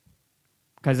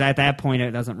 Because at that point,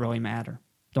 it doesn't really matter.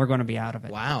 They're going to be out of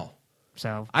it. Wow.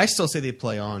 So I still say they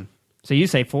play on. you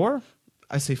say 4?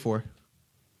 I say 4.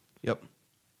 Yep.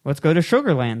 Let's go to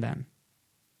Sugarland then.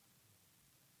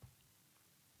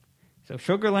 So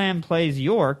Sugarland plays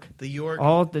York. The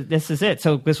York. This is it.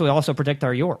 So this will also predict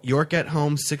our York. York at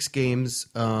home, 6 games.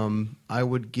 I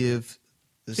would give.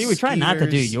 See, we try not to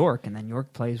do Skeeters- York, and then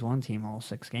York plays one team all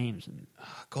 6 games. And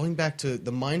Going back to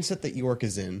the mindset that York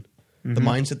is in, Mm-hmm. the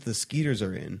mindset the Skeeters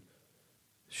are in,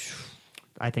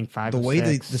 I think 5 the of way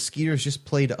 6. the Skeeters just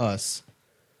played us.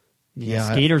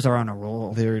 Yeah, Skeeters are on a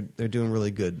roll. they're doing really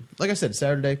good. Like I said,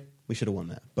 Saturday we should have won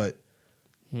that, but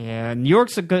Yeah, New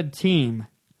York's a good team,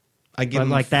 I give but them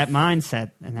like that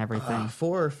mindset and everything.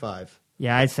 4 or 5.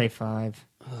 Yeah, I'd say 5.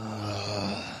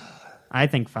 I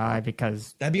think 5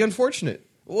 because That'd be unfortunate.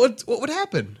 What would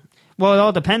happen? well, it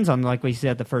all depends on like we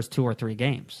said the first 2 or 3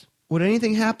 games. Would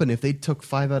anything happen if they took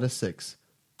 5 out of 6?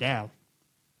 Yeah,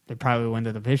 they'd probably win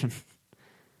the division.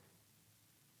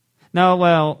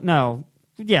 No.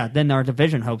 Yeah, then our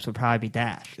division hopes would probably be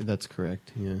dashed. That's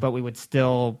correct. Yeah. But we would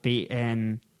still be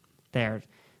in there.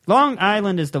 Long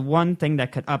Island is the one thing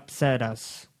that could upset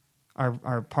us,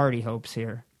 our party hopes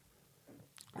here.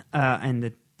 And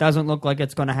it doesn't look like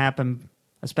it's going to happen,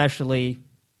 especially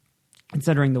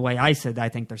considering the way I said I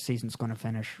think their season's going to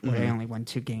finish, where they only won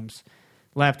 2 games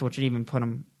left, which would even put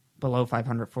them below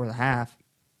 500 for the half.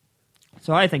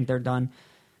 So I think they're done,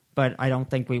 but I don't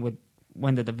think we would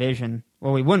win the division.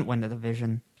 Well, we wouldn't win the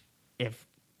division if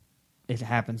it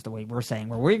happens the way we're saying.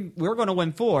 Where we're going to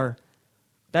win 4,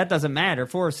 that doesn't matter.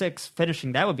 4 or 6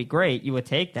 finishing, that would be great. You would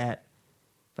take that.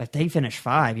 But if they finish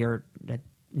 5, you're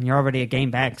already a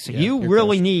game back. So Yeah, you you're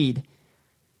really crushed. need.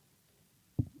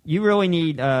 You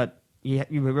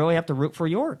really have to root for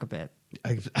York a bit.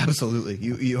 Absolutely.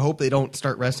 You hope they don't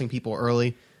start resting people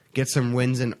early, get some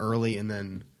wins in early, and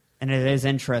then And it is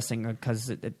interesting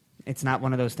because it's not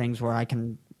one of those things where I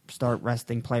can start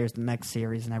resting players the next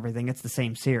series and everything. It's the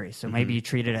same series. So maybe you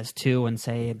treat it as 2 and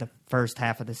say the first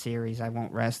half of the series I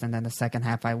won't rest, and then the second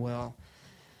half I will.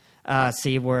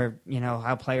 See where,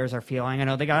 how players are feeling. I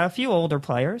know they got a few older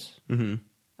players,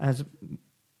 as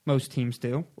most teams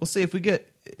do. we'll see if we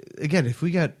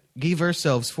gave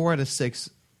ourselves 4 out of 6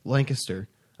 Lancaster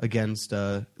against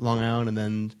Long Island and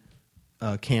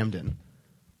then Camden.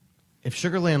 If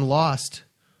Sugarland lost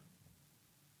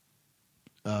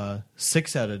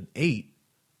 6 out of 8,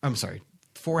 I'm sorry,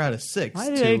 4 out of 6. Why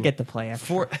did they get to play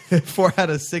extra? 4 out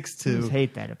of 6 I just to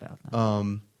hate that about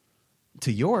them.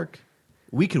 to York,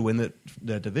 we could win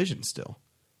the division still.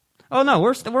 Oh no,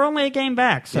 we're only a game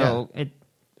back, so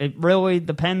it really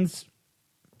depends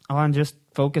on just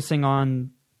focusing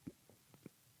on.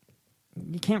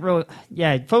 You can't really,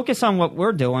 focus on what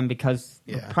we're doing because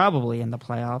we're probably in the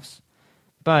playoffs.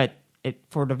 But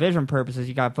for division purposes,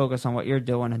 you got to focus on what you're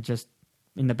doing and just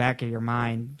in the back of your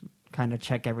mind, kind of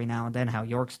check every now and then how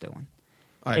York's doing.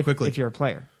 All right, quickly. If you're a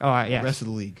player. Oh, yeah. Rest of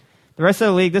the league. The rest of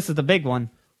the league, this is the big one.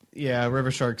 Yeah,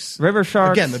 River Sharks. River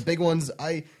Sharks. Again, the big ones.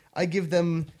 I give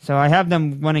them. So I have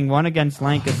them winning 1 against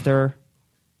Lancaster.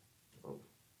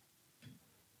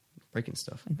 Breaking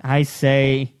stuff. I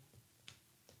say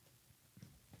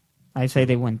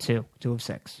they win 2 of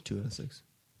 6. 2 out of 6.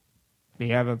 Do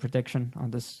you have a prediction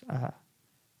on this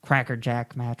Cracker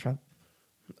Jack matchup?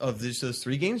 Of those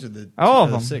 3 games or the 2 All out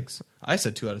of them. 6? I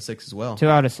said 2 out of 6 as well. 2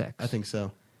 out of 6. I think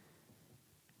so.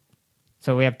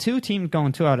 So we have 2 teams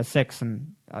going 2 out of 6,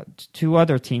 and 2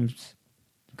 other teams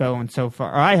going so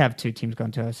far. Or I have 2 teams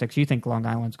going 2 out of 6. You think Long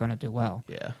Island's going to do well?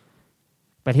 Yeah.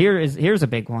 But here's a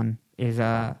big one: is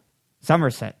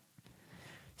Somerset.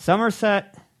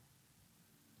 Somerset.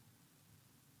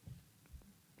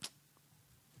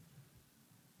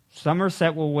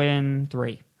 Somerset will win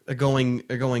 3. They're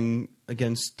going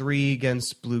against 3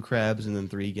 against Blue Crabs and then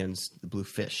 3 against the Blue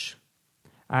Fish.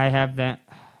 I have that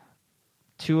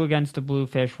 2 against the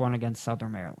Bluefish, 1 against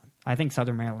Southern Maryland. I think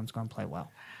Southern Maryland's going to play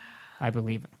well. I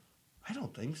believe. I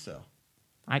don't think so.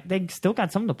 They still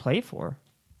got something to play for.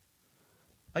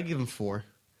 I give them 4.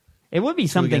 It would be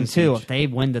something, against too, each. if they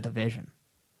win the division.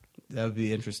 That would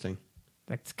be interesting.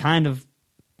 That's kind of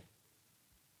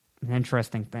an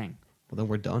interesting thing. Well, then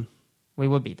we're done. We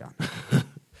would be done.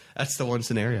 That's the one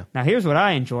scenario. Now, here's what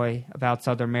I enjoy about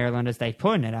Southern Maryland is they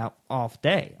putting it out off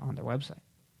day on their website.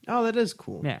 Oh, that is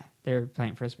cool. Yeah, they're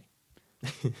playing Frisbee.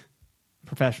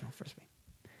 Professional Frisbee.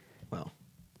 Well,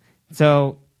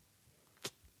 So,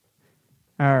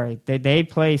 all right, they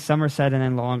play Somerset and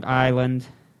then Long Island.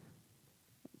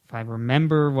 If I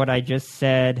remember what I just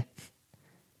said,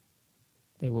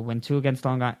 they will win 2 against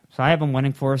Long Island. So I have them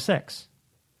winning 4 or 6.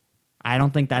 I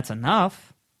don't think that's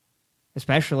enough,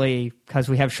 especially because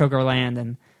we have Sugarland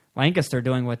and Lancaster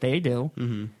doing what they do,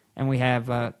 and we have,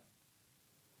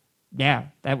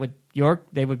 that would York.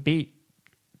 They would beat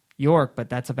York, but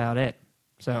that's about it.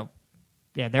 So,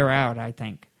 yeah, they're out, I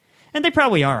think. And they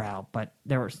probably are out, but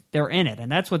they're in it.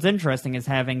 And that's what's interesting is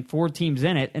having 4 teams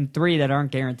in it and 3 that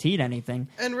aren't guaranteed anything.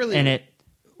 and really, in it,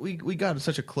 we got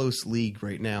such a close league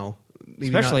right now. Maybe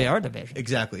especially not- our division.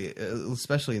 Exactly,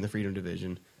 especially in the Freedom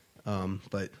Division.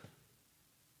 But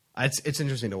it's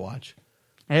interesting to watch.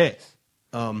 It is.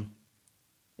 Um,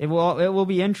 It will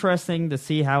be interesting to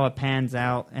see how it pans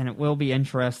out, and it will be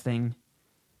interesting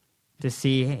to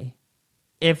see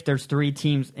if there's 3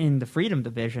 teams in the Freedom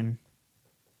Division,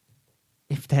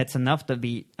 if that's enough to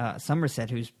beat Somerset,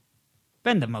 who's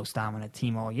been the most dominant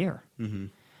team all year. Mm-hmm.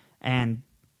 And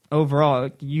overall,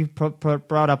 you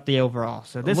brought up the overall.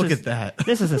 So Look at that.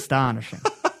 This is astonishing.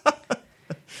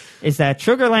 Is that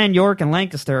Sugarland, York, and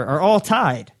Lancaster are all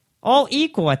tied, all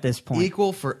equal at this point.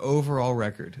 equal for overall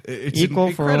record. It's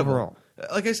Equal for incredible. overall.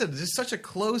 Like I said, it's just such a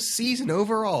close season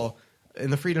overall in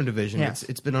the Freedom Division. Yes.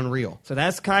 It's been unreal. So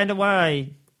that's kind of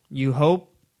why you hope.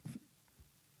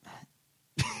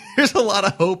 There's a lot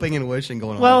of hoping and wishing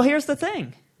going on. Well, here's the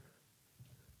thing.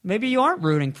 Maybe you aren't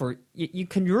rooting for. You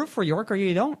can root for York, or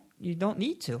you don't. You don't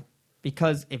need to,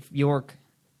 because if York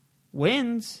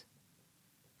wins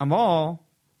them all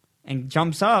and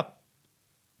jumps up,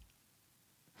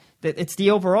 it's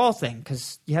the overall thing,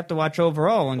 because you have to watch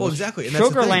overall. And Well, with exactly, and that's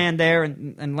the Sugarland thing. there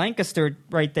and Lancaster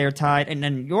right there tied, and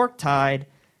then York tied.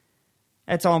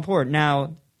 That's all important.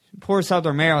 Now, poor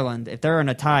Southern Maryland, if they're in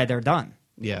a tie, they're done,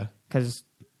 yeah. because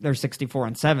they're 64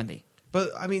 and 70. But,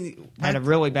 I mean, Had a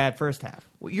really bad first half.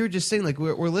 what you're just saying, like,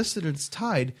 we're listed and it's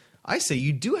tied. I say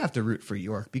you do have to root for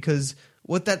York because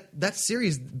what that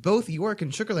series, both York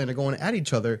and Sugarland are going at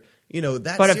each other. You know,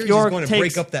 that But if series York is going to takes-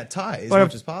 break up that tie as but much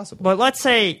if- as possible. But let's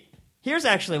say, here's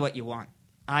actually what you want.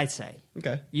 I say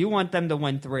Okay. you want them to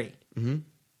win 3.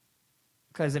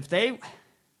 Because if they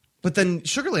But then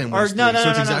Sugarland or wins no, 3, no, so no,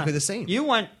 it's no, exactly no. the same. You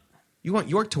want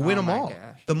York to win them my all.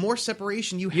 gosh. The more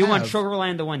separation you have. you want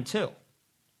Sugarland to win 2.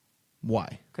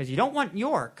 Why? Because you don't want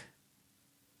York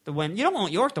to win. You don't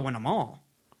want York to win them all.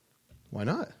 Why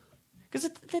not? Because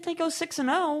if they go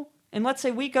 6-0, and let's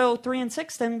say we go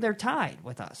 3-6, then they're tied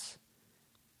with us.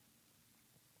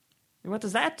 What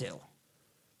does that do?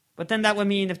 But then that would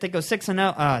mean if they go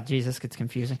 6-0, Jesus, gets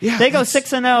confusing. Yeah, if they go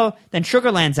that's- 6-0, then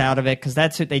Sugarland's out of it because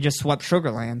that's who they just swept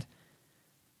Sugarland.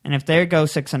 And if they go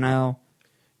 6-0,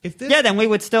 If this, yeah, then we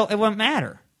would still. It wouldn't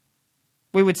matter.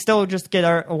 We would still just get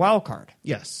a wild card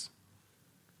yes,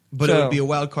 but it So- would be a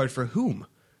wild card for whom?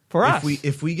 for if us.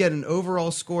 if we get an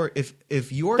overall score, if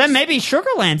York, Then maybe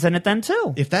Sugarland's in it then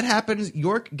too. if that happens,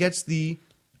 York gets the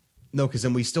no, because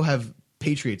then we still have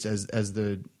Patriots as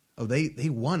the they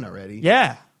won already.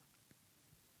 Yeah.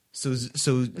 So Long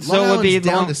it would Island's be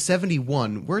down Long- to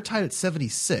 71. We're tied at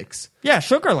 76. Yeah,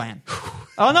 Sugarland.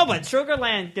 Oh no, but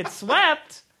Sugarland gets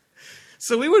swept.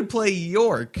 So we would play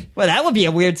York. Well, that would be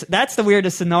a weird. That's the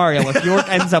weirdest scenario if York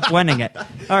ends up winning it.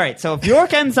 All right, so if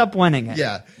York ends up winning it,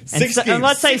 Yeah, and, six and games,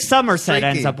 let's say six Somerset straight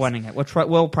ends up games. winning it, which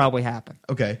will probably happen.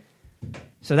 Okay.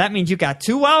 So that means you got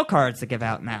 2 wild cards to give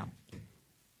out now,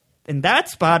 and that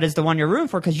spot is the one you're rooting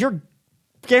for because you're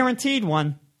guaranteed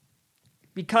one.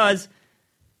 Because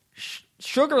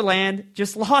Sugarland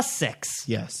just lost 6.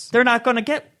 Yes. They're not going to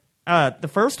get the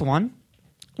first one.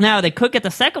 Now, they could get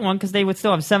the second one because they would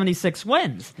still have 76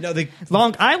 wins. No, they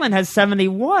Long Island has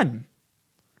 71.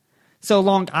 So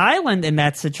Long Island in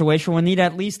that situation will need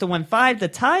at least to win 5 to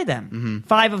tie them.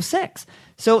 5 of 6.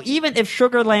 So even if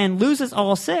Sugarland loses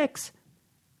all 6,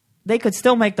 they could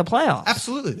still make the playoffs.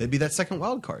 absolutely they'd be that second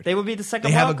wild card. They would be the second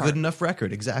They have a wild card. good enough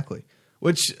record, exactly,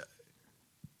 which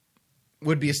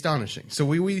would be astonishing. So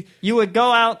we You would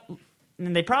go out,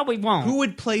 and they probably won't. who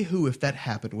would play who if that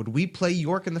happened? Would we play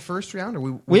York in the first round, or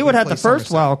we would have play the first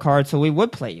Somerset? wild card, so we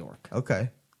would play York. Okay.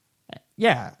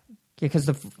 Yeah. Because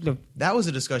the That was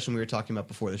a discussion we were talking about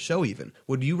before the show even.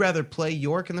 Would you rather play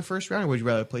York in the first round or would you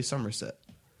rather play Somerset?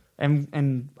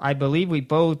 and I believe we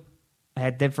both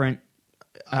had different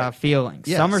feelings.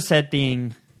 Yes. Somerset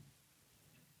being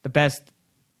the best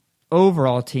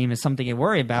overall team is something you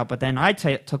worry about, but then I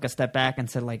took a step back and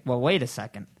said, like, well, wait a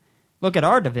second. Look at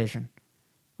our division.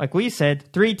 Like we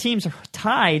said, 3 teams are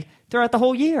tied throughout the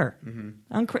whole year.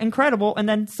 Incredible. And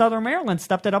then Southern Maryland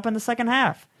stepped it up in the second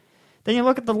half. Then you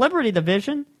look at the Liberty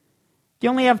division. You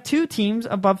only have 2 teams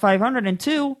above 500 and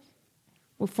 2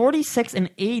 with 46 and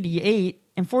 88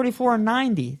 and 44 and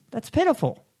 90. That's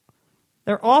pitiful.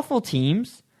 They're awful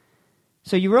teams.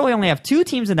 So you really only have 2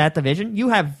 teams in that division. You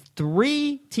have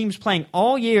 3 teams playing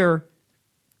all year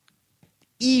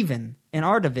even in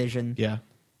our division. Yeah.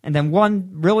 And then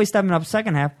 1 really stepping up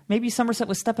second half. Maybe Somerset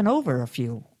was stepping over a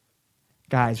few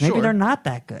guys. Maybe Sure. they're not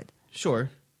that good. Sure.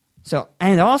 So,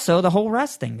 and also the whole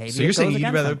rest thing. Maybe So you're it saying goes you'd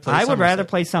against rather them. play I would rather Somerset.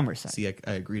 play Somerset. See, I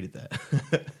agreed to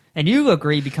that. And you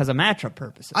agree because of matchup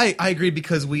purposes. I agree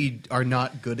because we are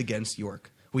not good against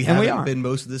York. We And we haven't aren't. been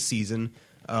most of the season.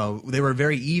 They were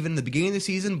very even in the beginning of the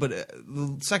season, but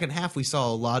the second half we saw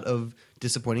a lot of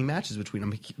disappointing matches between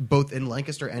them, both in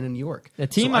Lancaster and in York. The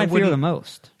team So I fear wouldn't- the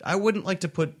most. I wouldn't like to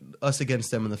put us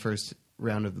against them in the first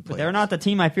round of the playoffs. But they're not the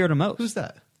team I fear the most. Who's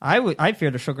that? I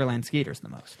fear the Sugarland Skeeters the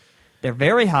most. They're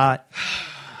very hot.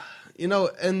 You know,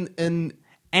 and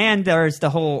And there's the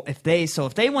whole if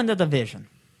they win the division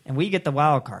and we get the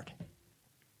wild card,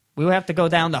 we will have to go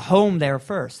down to home there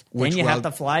first. Which then you have wild-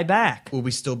 to fly back. will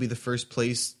we still be the first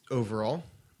place overall?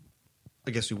 I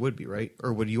guess we would be, right?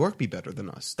 Or would York be better than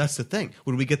us? That's the thing.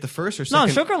 Would we get the first or No,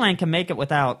 second? Sugarland can make it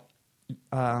without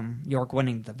York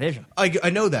winning the division. I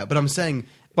know that, but I'm saying.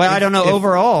 But I don't know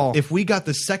overall. If we got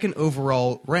the second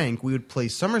overall rank, we would play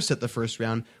Somerset the first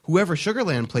round. Whoever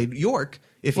Sugarland played York.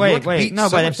 If York beat no,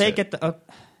 but if they Somerset, get the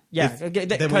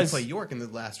then we play York in the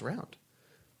last round.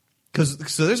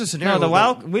 So there's a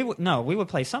scenario. we would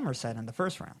play Somerset in the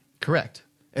first round. Correct.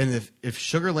 And if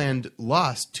Sugarland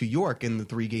lost to York in the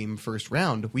 3-game first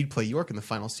round, we'd play York in the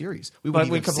final series. But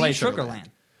wouldn't we even could see play Sugarland.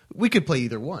 We could play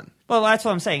either one. Well, that's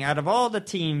what I'm saying. Out of all the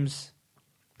teams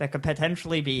that could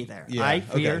potentially be there, Yeah, I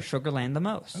fear okay. Sugarland the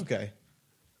most Okay.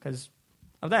 because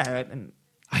of that. And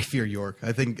I fear York.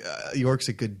 I think York's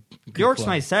a good York's club.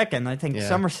 my second. I think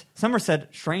Yeah. Somerset,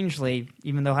 strangely,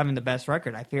 even though having the best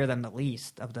record, I fear them the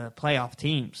least of the playoff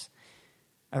teams.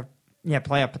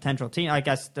 Playoff potential team. I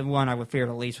guess the one I would fear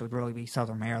the least would really be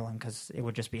Southern Maryland because it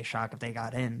would just be a shock if they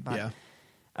got in. But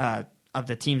of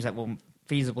the teams that will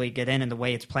feasibly get in and the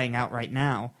way it's playing out right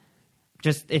now,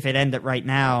 just if it ended right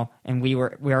now and we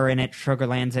were in it,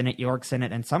 Sugarland's in it, York's in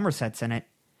it, and Somerset's in it,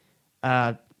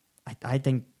 I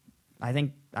think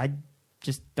I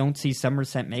just don't see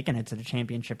Somerset making it to the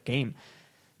championship game.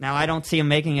 Now, I don't see them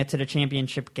making it to the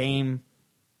championship game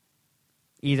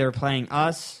either playing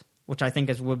us, which I think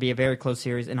would be a very close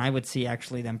series, and I would see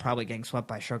actually them probably getting swept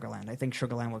by Sugarland. I think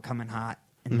Sugarland would come in hot,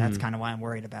 and that's kind of why I'm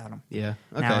worried about them. Yeah.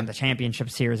 Okay. Now, in the championship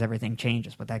series, everything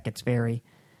changes, but that gets very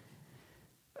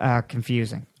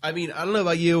confusing. I mean, I don't know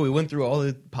about you. We went through all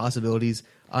the possibilities.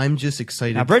 I'm just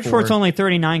excited Now, Bridgeport's for only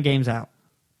 39 games out.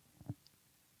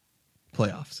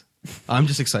 playoffs. I'm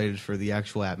just excited for the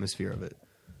actual atmosphere of it.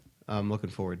 I'm looking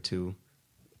forward to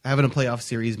having a playoff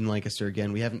series in Lancaster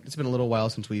again. It's been a little while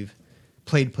since we've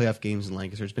played playoff games in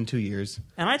Lancaster. It's been 2 years.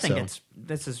 And I think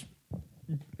So-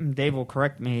 Dave will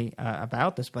correct me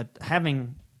about this, but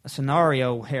having a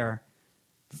scenario where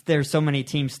there's so many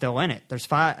teams still in it.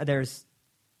 There's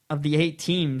of the 8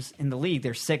 teams in the league,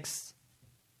 there's 6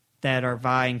 that are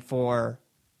vying for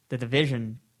the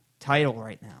division title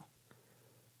right now,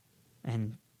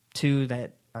 and 2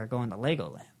 that are going to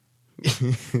Legoland.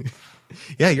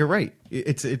 Yeah, you're right.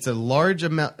 It's a large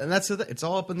amount, and it's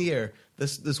all up in the air.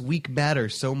 This week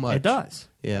matters so much. It does.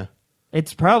 Yeah.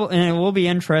 It's probably, and it will be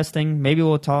interesting. Maybe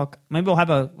we'll have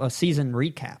a season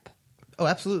recap Oh,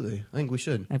 absolutely. I think we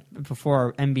should. before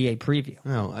our NBA preview.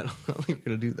 No, I don't think we're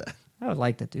going to do that. I would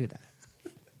like to do that.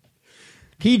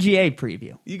 PGA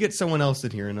preview. You get someone else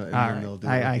in here, and All then they'll right. do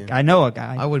it. with you. I know a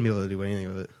guy. I wouldn't be able to do anything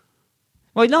with it.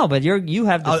 Well, no, but you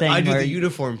have the thing. I do where the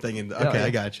uniform thing. Okay, I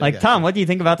got you. Like, Tom, what do you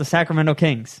think about the Sacramento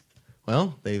Kings?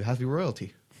 Well, they have to be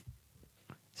royalty.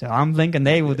 So I'm thinking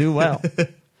they will do well.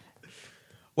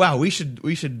 Wow, we should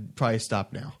probably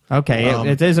stop now. Okay,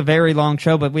 it is a very long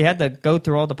show, but we had to go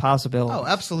through all the possibilities. Oh,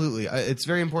 absolutely. It's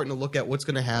very important to look at what's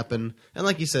going to happen, and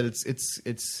like you said,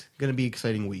 it's going to be an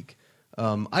exciting week.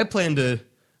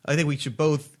 I think we should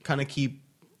both kind of keep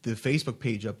the Facebook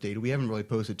page updated. We haven't really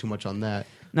posted too much on that.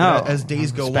 No, But as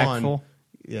days go respectful.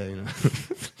 on,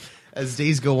 as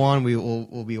days go on,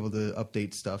 we'll be able to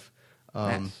update stuff.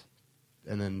 Yes.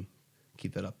 and then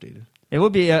keep that updated. It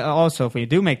would be also if we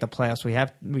do make the playoffs,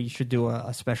 we should do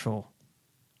a special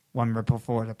one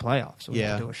before the playoffs. We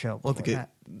Yeah. do a show We'll before have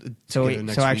to that. get So together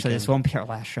next actually, weekend. this won't be our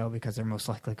last show because they're most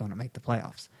likely going to make the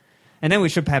playoffs. And then we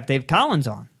should have Dave Collins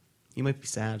on. He might be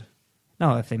sad.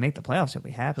 No, if they make the playoffs, he'll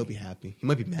be happy. He'll be happy. He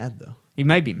might be mad though. He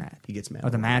might be mad. He gets mad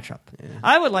With the a lot. matchup. Yeah.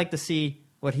 I would like to see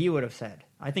what he would have said.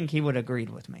 I think he would have agreed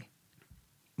with me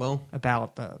Well,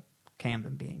 about the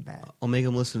Camden being bad. I'll make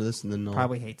him listen to this, and then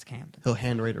Probably hates Camden. he'll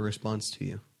handwrite a response to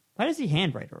you. Why does he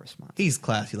handwrite a response? He's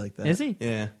classy like that. Is he?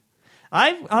 Yeah.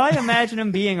 I imagine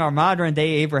him being our modern day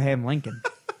Abraham Lincoln.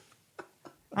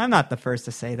 I'm not the first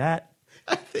to say that.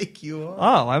 I think you are.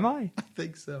 Oh, am I? I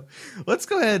think so. Let's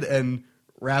go ahead and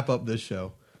wrap up this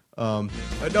show. No.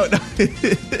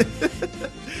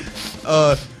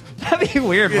 That'd be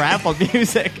weird wrap up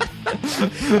music.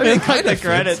 it Cut the fits.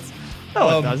 credits.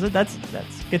 No, it doesn't. That's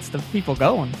gets the people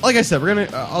going. Like I said, we're gonna.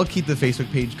 I'll keep the Facebook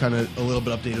page kind of a little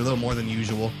bit updated, a little more than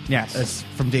usual. Yes. as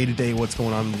from day to day, what's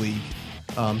going on in the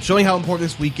league, showing how important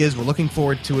this week is. We're looking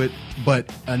forward to it. But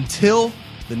until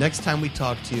the next time we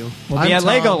talk to you, We'll be I'm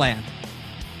at Tom. Legoland.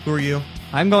 Who are you?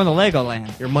 I'm going to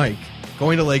Legoland. You're Mike.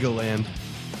 Going to Legoland.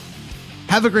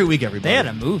 Have a great week, everybody. They had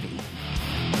a movie.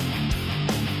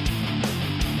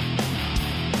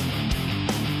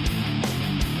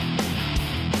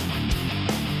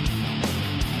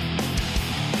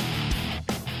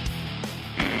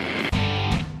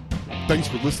 Thanks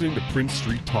for listening to Prince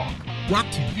Street Talk, brought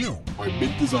to you by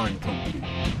Mid Design Company.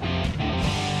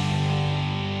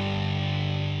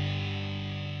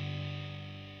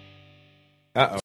 Uh-oh.